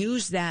you to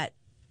use that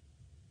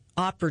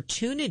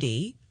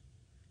opportunity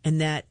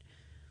and that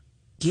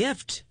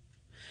gift.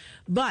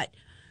 But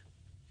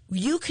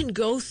you can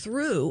go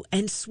through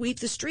and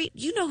sweep the street.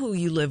 You know who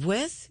you live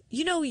with.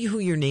 You know who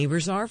your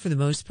neighbors are for the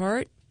most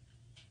part.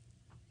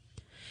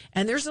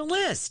 And there's a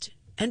list.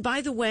 And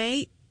by the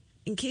way,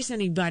 in case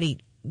anybody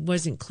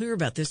wasn't clear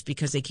about this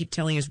because they keep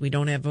telling us we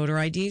don't have voter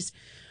IDs,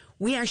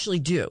 we actually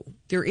do.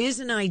 There is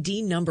an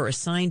ID number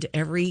assigned to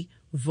every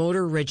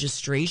voter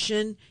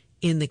registration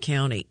in the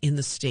county, in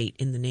the state,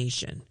 in the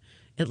nation.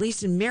 At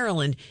least in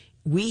Maryland,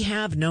 we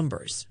have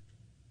numbers.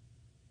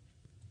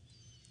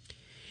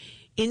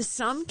 In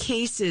some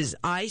cases,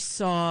 I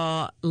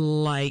saw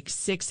like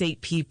 6-8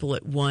 people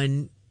at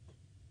one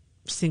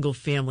single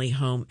family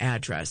home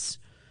address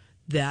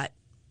that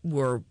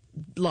were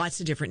lots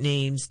of different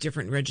names,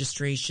 different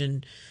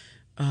registration,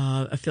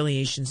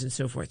 affiliations, and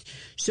so forth.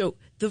 So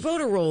the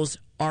voter rolls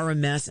are a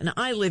mess. And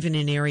I live in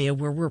an area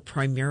where we're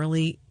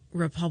primarily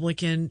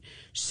Republican.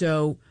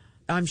 So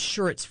I'm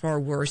sure it's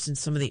far worse in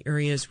some of the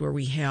areas where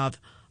we have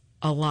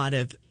a lot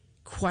of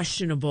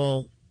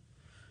questionable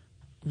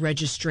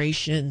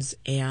registrations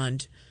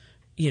and,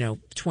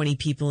 20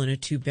 people in a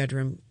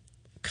 2-bedroom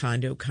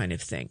condo kind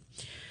of thing.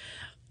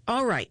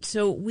 All right,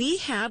 so we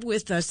have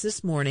with us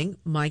this morning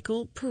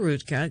Michael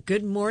Peroutka.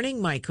 Good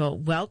morning, Michael.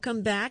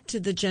 Welcome back to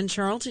the Jen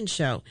Charlton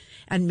Show,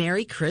 and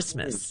Merry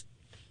Christmas.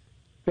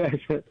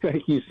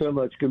 Thank you so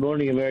much. Good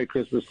morning and Merry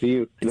Christmas to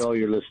you and all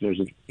your listeners.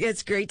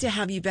 It's great to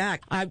have you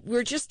back.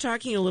 We're just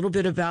talking a little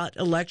bit about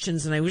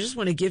elections, and I just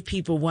want to give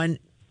people one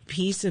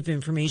piece of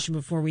information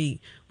before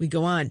we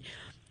go on.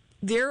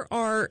 There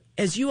are,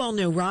 as you all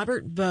know,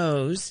 Robert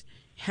Bose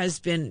has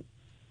been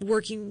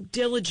working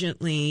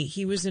diligently.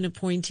 He was an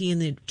appointee in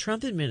the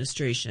Trump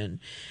administration.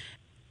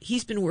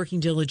 He's been working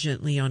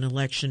diligently on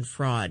election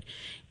fraud.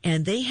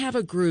 And they have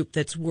a group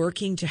that's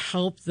working to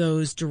help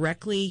those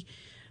directly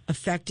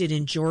affected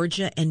in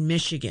Georgia and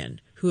Michigan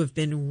who have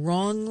been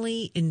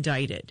wrongly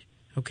indicted,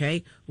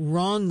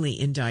 wrongly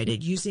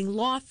indicted using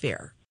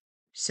lawfare.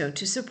 So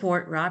to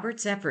support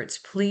Robert's efforts,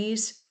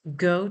 please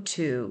go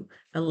to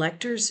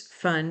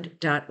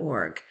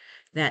electorsfund.org.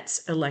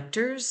 That's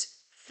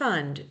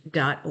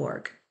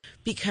electorsfund.org.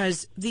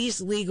 Because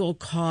these legal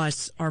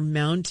costs are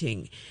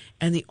mounting,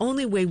 and the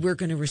only way we're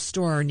going to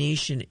restore our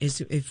nation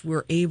is if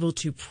we're able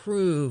to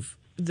prove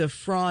the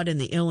fraud and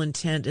the ill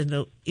intent and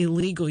the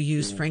illegal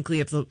use, frankly,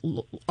 of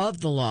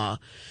the law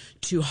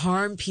to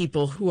harm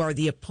people who are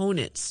the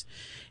opponents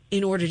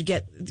in order to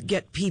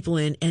get people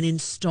in and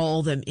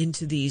install them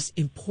into these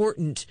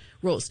important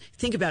roles.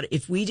 Think about it.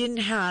 If we didn't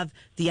have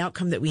the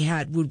outcome that we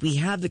had, would we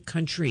have the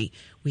country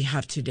we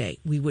have today?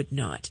 We would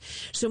not.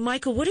 So,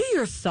 Michael, what are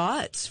your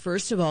thoughts,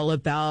 first of all,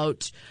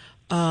 about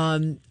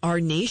our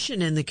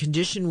nation and the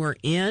condition we're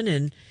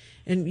in?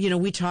 And you know,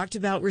 we talked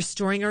about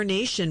restoring our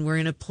nation. We're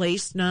in a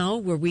place now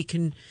where we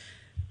can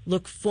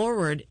look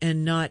forward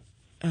and not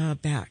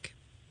back.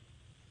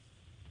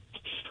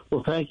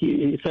 Well, thank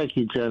you,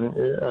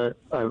 Jen.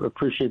 I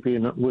appreciate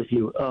being with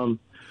you.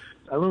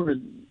 I remember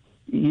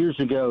years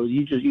ago,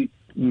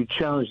 you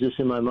challenged this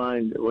in my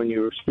mind when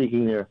you were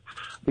speaking there.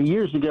 But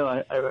years ago,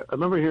 I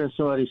remember hearing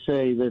somebody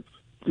say that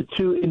the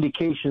two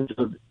indications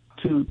of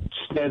two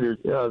standards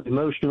of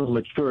emotional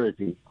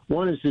maturity.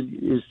 One is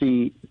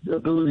the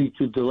ability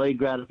to delay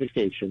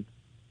gratification,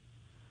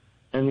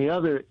 and the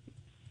other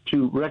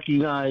to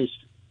recognize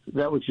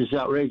that which is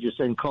outrageous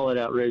and call it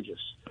outrageous.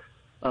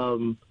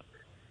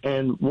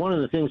 And one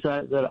of the things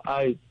that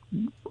I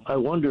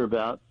wonder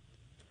about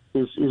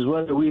is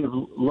whether we have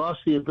lost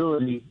the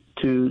ability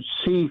to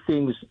see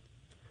things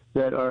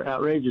that are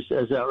outrageous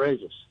as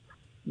outrageous.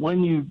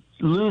 When you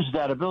lose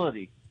that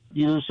ability,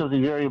 you lose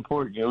something very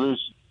important. You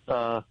lose.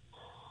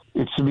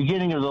 It's the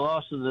beginning of the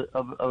loss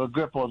of a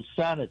grip on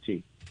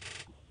sanity.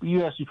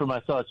 You asked me for my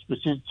thoughts, but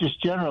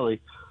just generally,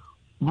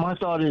 my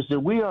thought is that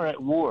we are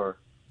at war,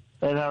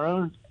 and our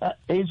own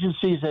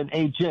agencies and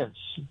agents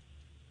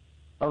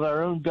of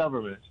our own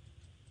government,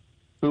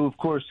 who, of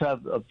course,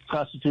 have a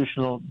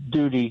constitutional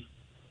duty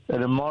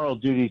and a moral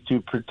duty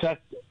to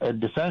protect and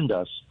defend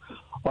us,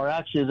 are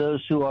actually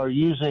those who are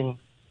using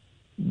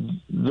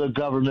the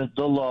government,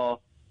 the law,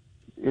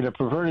 in a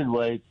perverted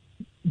way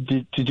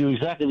to do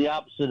exactly the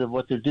opposite of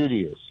what their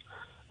duty is.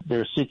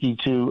 They're seeking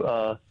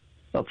to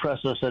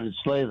oppress us and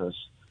enslave us.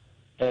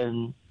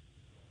 And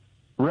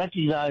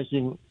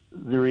recognizing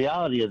the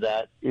reality of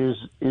that is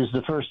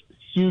the first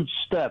huge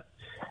step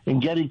in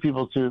getting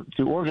people to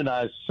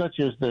organize, such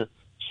as the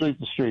Sweep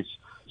the Streets.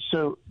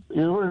 So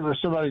in order for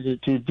somebody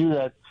to do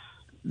that,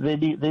 they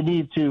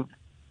need to,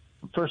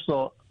 first of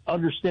all,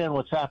 understand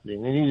what's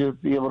happening. They need to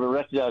be able to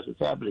recognize what's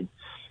happening.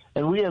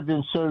 And we have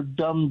been so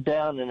dumbed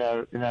down in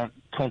our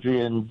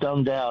country and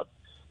dumbed out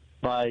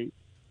by,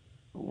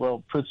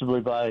 well,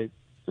 principally by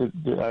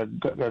our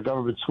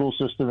government school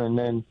system, and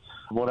then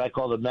what I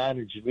call the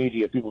managed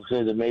media. People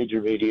say the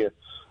major media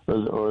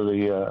or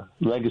the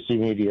legacy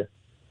media,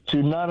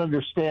 to not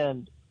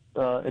understand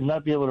and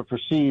not be able to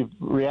perceive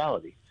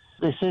reality.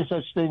 They say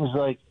such things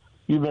like,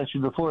 you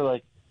mentioned before,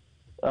 like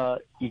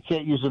you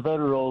can't use the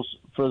voter rolls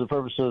for the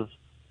purpose of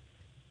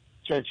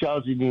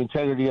challenging the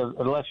integrity of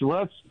an election.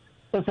 Well,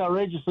 that's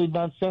outrageously,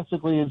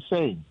 nonsensically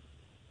insane.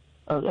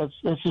 That's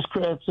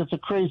a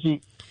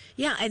crazy.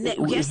 Yeah, and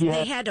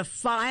they had to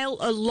file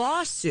a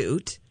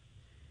lawsuit.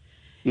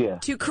 Yeah.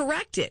 To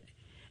correct it.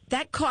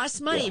 That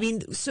costs money. Yeah. I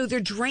mean, so they're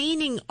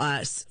draining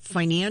us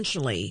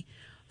financially,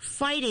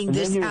 fighting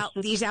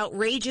these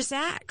outrageous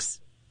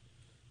acts.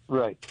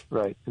 Right.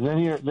 And then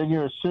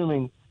you're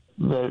assuming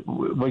that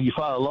when you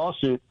file a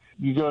lawsuit,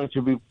 you're going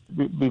to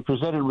be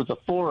presented with a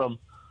forum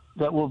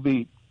that will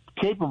be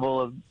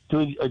capable of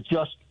doing a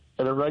just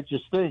and a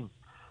righteous thing.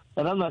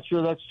 And I'm not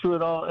sure that's true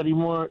at all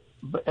anymore,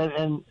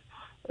 and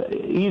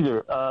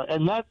either.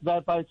 And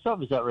that by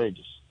itself is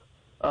outrageous,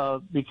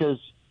 because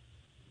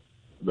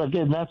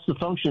again, that's the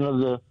function of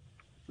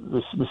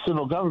the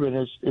civil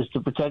government is to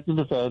protect and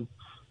defend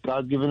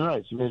God-given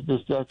rights. I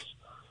mean,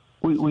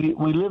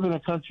 we live in a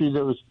country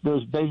that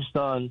was based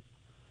on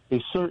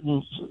a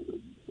certain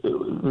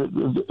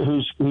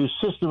whose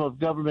system of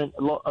government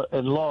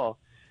and law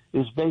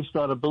is based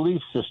on a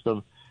belief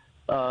system,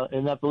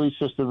 and that belief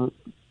system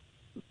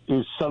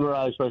is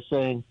summarized by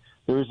saying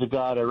there is a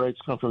God, our rights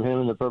come from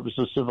him, and the purpose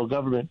of civil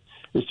government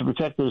is to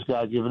protect those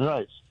God-given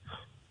rights.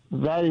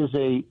 That is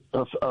a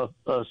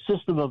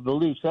system of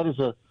beliefs. That is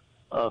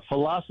a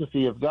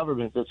philosophy of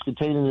government that's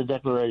contained in the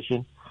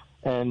Declaration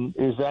and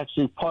is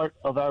actually part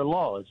of our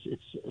law.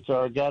 It's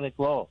our organic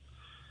law.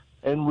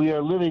 And we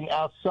are living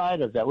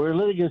outside of that.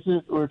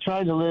 We're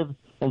trying to live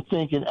and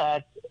think and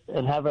act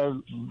and have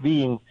our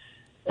being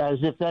as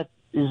if that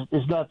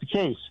is not the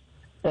case.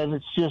 And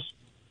it's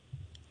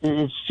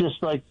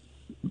just like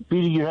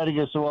beating your head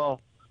against the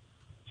wall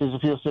because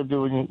it feels so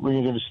good when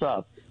you're going to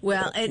stop.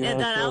 Well, and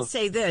I'll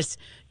say this: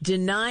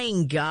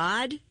 denying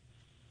God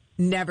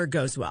never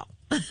goes well.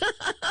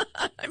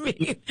 I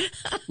mean,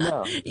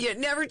 no. It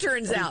never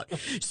turns out.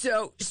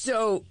 So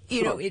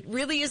you know, it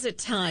really is a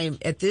time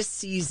at this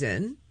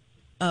season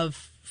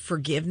of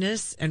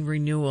forgiveness and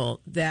renewal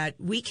that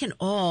we can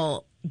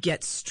all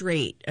get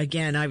straight.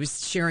 Again, I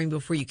was sharing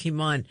before you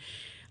came on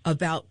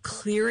about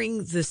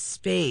clearing the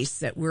space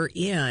that we're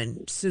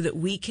in so that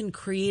we can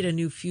create a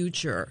new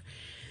future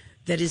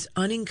that is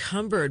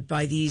unencumbered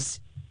by these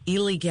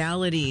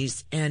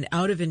illegalities and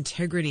out of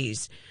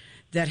integrities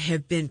that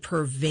have been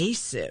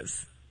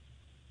pervasive.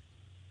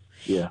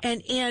 Yeah.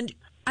 And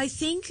I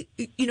think,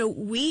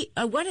 we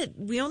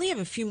only have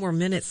a few more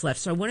minutes left,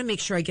 so I want to make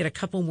sure I get a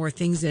couple more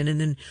things in, and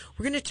then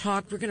we're going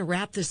to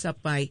wrap this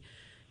up by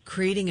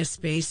creating a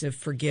space of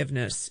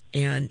forgiveness.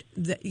 And,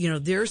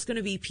 there's going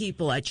to be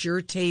people at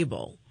your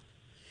table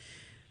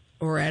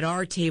or at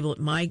our table, at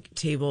my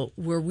table,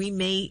 where we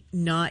may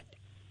not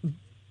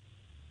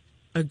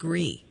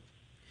agree.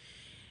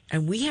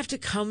 And we have to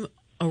come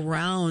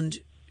around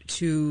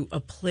to a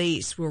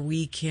place where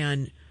we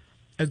can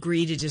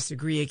agree to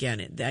disagree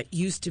again. That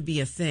used to be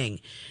a thing,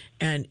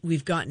 and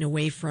we've gotten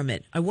away from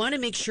it. I want to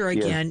make sure,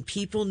 again,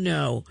 people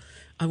know,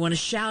 I want to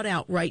shout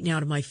out right now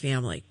to my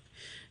family,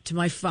 to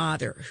my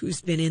father,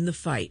 who's been in the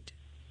fight.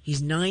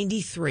 He's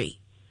 93.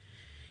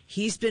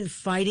 He's been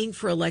fighting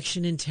for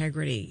election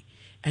integrity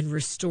and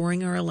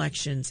restoring our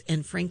elections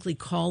and, frankly,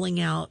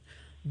 calling out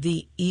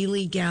the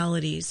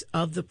illegalities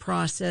of the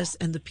process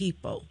and the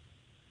people.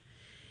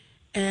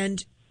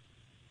 And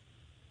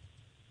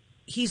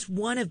he's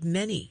one of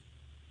many.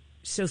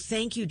 So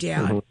thank you,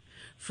 Dad,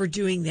 for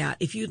doing that.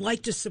 If you'd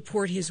like to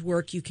support his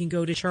work, you can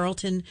go to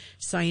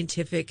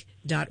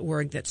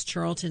charltonscientific.org. That's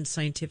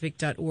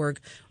charltonscientific.org.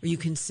 Or you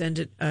can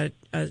send a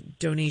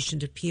donation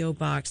to P.O.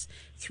 Box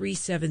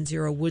 370,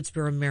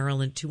 Woodsboro,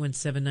 Maryland,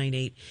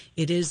 21798.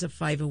 It is a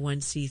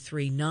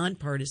 501c3,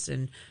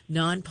 nonpartisan,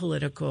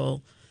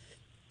 non-political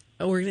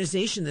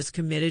organization that's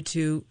committed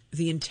to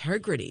the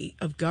integrity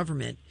of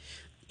government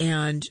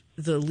and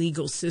the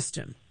legal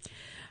system.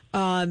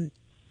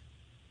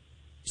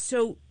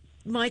 So,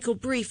 Michael,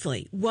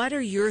 briefly, what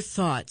are your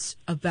thoughts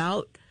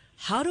about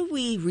how do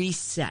we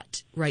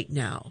reset right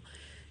now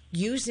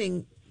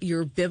using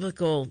your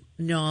biblical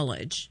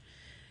knowledge?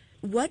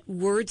 What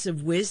words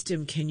of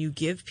wisdom can you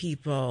give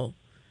people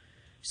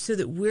so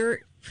that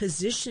we're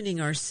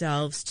positioning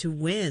ourselves to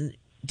win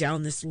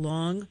down this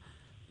long,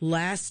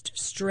 last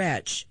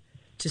stretch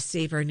to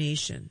save our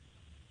nation?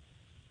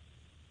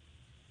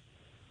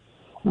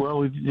 Well,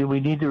 we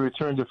need to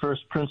return to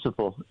first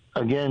principle.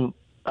 Again,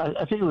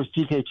 I think it was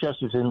G.K.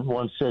 Chesterton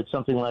once said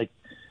something like,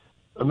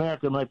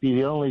 America might be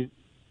the only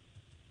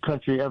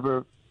country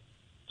ever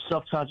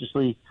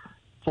self-consciously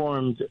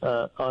formed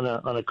on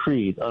a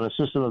creed, on a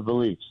system of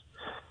beliefs.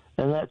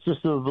 And that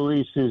system of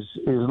beliefs is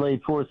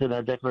laid forth in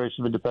our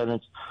Declaration of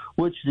Independence,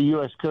 which the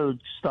U.S.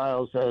 Code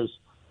styles as,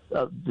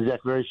 the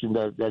Declaration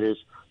that is,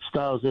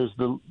 styles as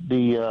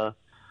the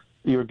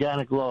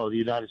organic law of the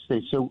United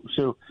States. So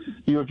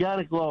the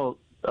organic law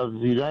of the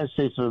United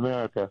States of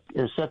America,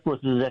 is set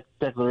forth in the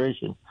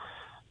Declaration,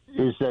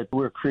 is that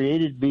we're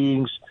created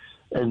beings,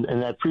 and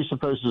that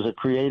presupposes a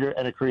creator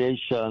and a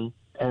creation,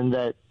 and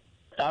that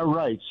our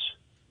rights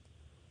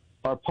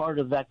are part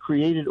of that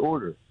created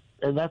order.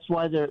 And that's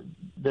why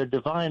their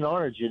divine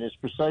origin is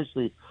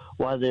precisely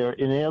why they're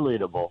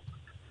inalienable.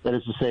 That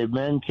is to say,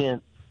 men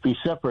can't be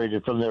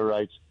separated from their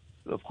rights.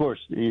 Of course,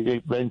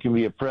 men can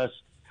be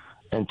oppressed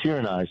and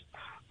tyrannized,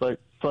 but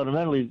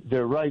fundamentally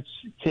their rights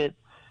can't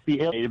be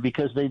alienated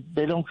because they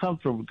don't come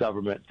from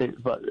government. They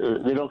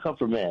don't come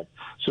from man.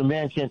 So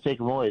man can't take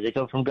them away. They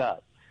come from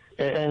God.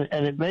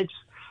 And it makes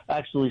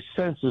actually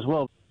sense as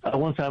well. I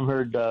one time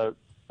heard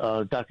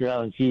Dr.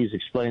 Alan Keyes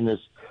explain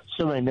this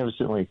so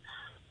magnificently.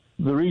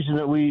 The reason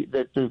that we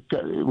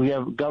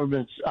have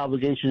government's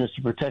obligation is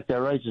to protect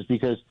our rights is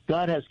because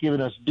God has given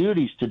us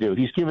duties to do.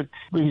 He's given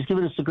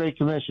us the Great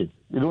Commission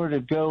in order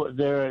to go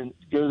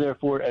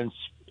therefore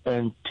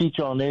and teach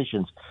all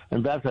nations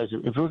and baptize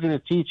them. If we're going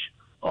to teach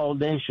all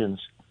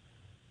nations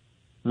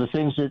the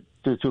things to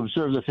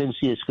observe the things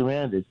He has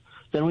commanded,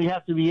 then we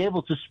have to be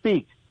able to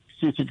speak,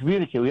 to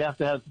communicate. We have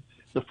to have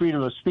the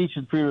freedom of speech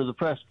and freedom of the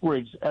press,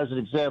 as an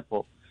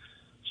example,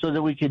 so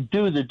that we can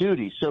do the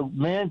duty. So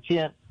man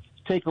can't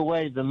take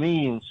away the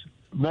means.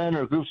 Men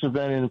or groups of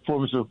men in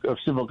forms of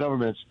civil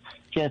governments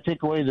can't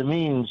take away the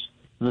means,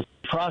 the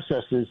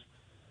processes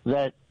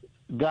that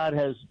God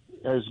has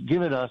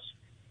given us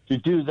to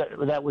do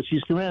that which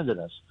He's commanded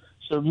us.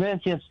 So man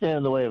can't stand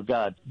in the way of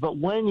God. But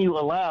when you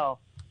allow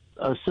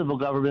a civil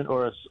government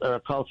or a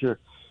culture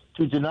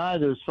to deny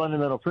those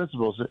fundamental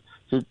principles,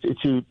 to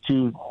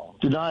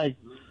deny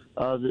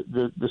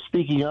the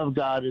speaking of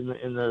God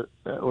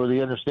or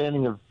the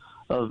understanding of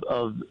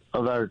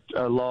our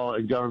law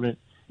and government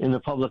in the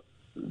public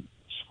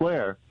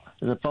square,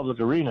 in the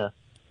public arena,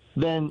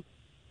 then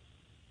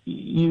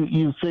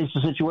you face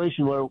a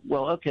situation where,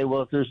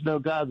 if there's no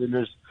God, then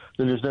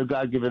there's no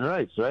God-given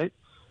rights, right?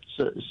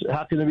 So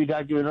how can there be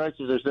God-given rights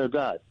if there's no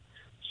God?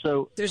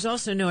 So there's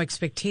also no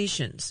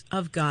expectations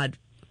of God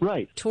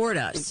toward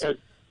us.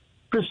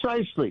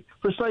 Precisely,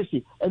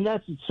 and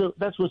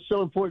that's what's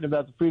so important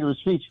about the freedom of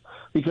speech,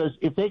 because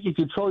if they can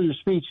control your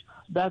speech,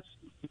 that's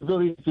the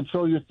ability to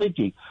control your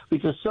thinking.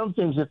 Because some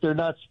things, if they're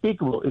not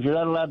speakable, if you're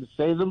not allowed to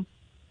say them,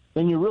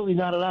 then you're really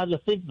not allowed to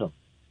think them.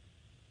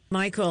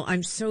 Michael,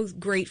 I'm so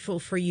grateful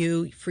for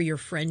you, for your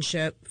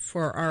friendship,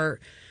 for our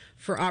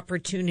for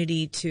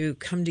opportunity to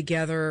come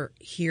together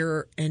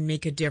here and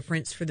make a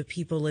difference for the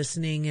people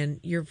listening.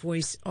 And your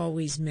voice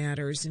always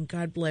matters. And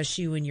God bless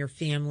you and your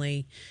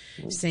family.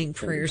 Saying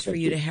prayers for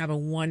you to have a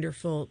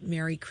wonderful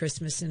Merry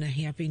Christmas and a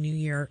Happy New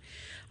Year.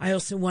 I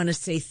also want to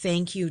say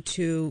thank you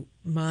to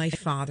my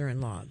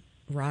father-in-law,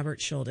 Robert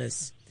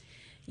Schultes.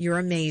 You're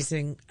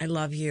amazing. I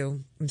love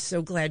you. I'm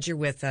so glad you're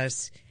with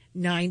us.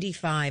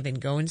 95 and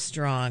going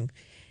strong.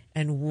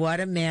 And what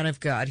a man of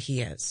God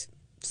he is.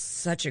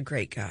 Such a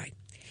great guy.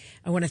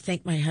 I want to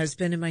thank my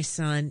husband and my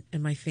son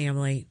and my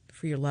family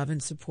for your love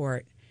and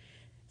support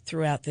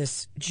throughout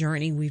this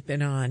journey we've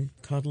been on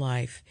called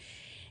life.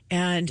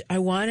 And I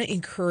want to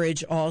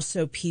encourage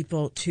also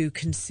people to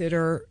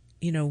consider,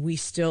 we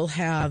still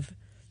have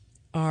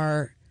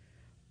our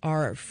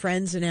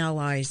friends and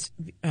allies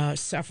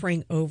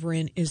suffering over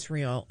in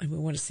Israel, and we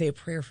want to say a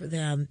prayer for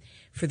them,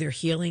 for their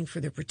healing, for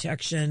their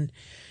protection,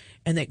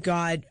 and that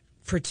God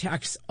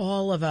protects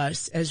all of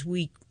us as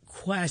we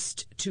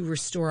quest to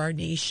restore our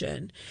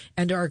nation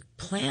and our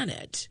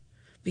planet,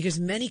 because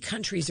many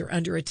countries are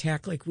under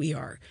attack like we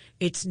are.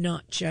 It's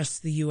not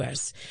just the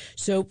U.S.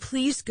 So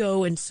please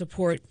go and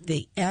support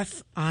the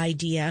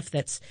FIDF.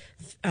 That's,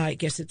 I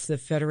guess it's the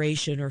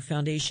Federation or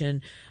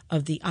Foundation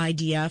of the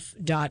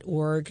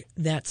IDF.org.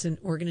 That's an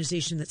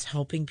organization that's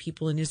helping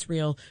people in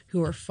Israel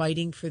who are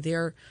fighting for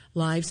their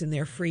lives and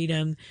their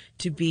freedom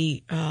to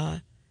be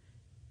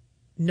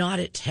not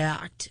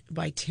attacked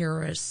by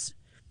terrorists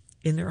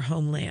in their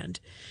homeland.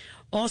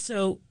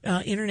 Also,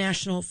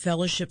 International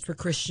Fellowship for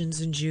Christians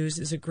and Jews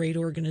is a great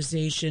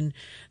organization.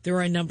 There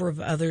are a number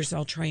of others.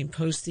 I'll try and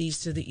post these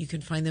so that you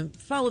can find them.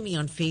 Follow me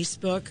on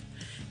Facebook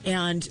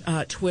and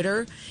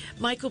Twitter.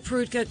 Michael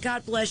Peroutka,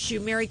 God bless you.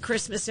 Merry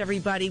Christmas,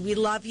 everybody. We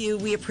love you.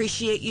 We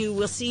appreciate you.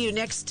 We'll see you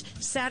next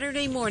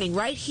Saturday morning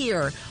right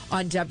here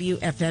on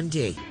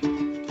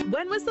WFMD.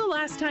 When was the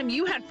last time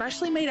you had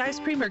freshly made ice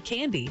cream or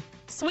candy?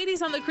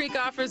 Sweeties on the Creek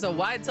offers a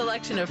wide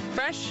selection of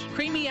fresh,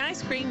 creamy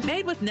ice cream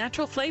made with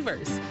natural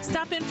flavors.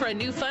 Stop in for a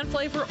new fun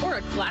flavor or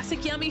a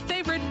classic yummy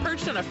favorite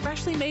perched on a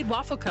freshly made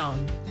waffle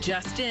cone.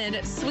 Just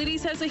in,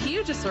 Sweeties has a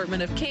huge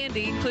assortment of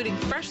candy, including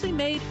freshly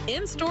made,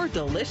 in-store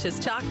delicious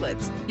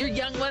chocolates. Your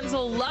young ones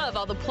will love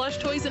all the plush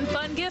toys and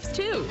fun gifts,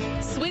 too.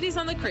 Sweeties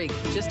on the Creek,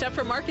 just up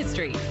from Market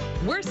Street.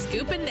 We're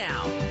scooping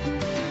now.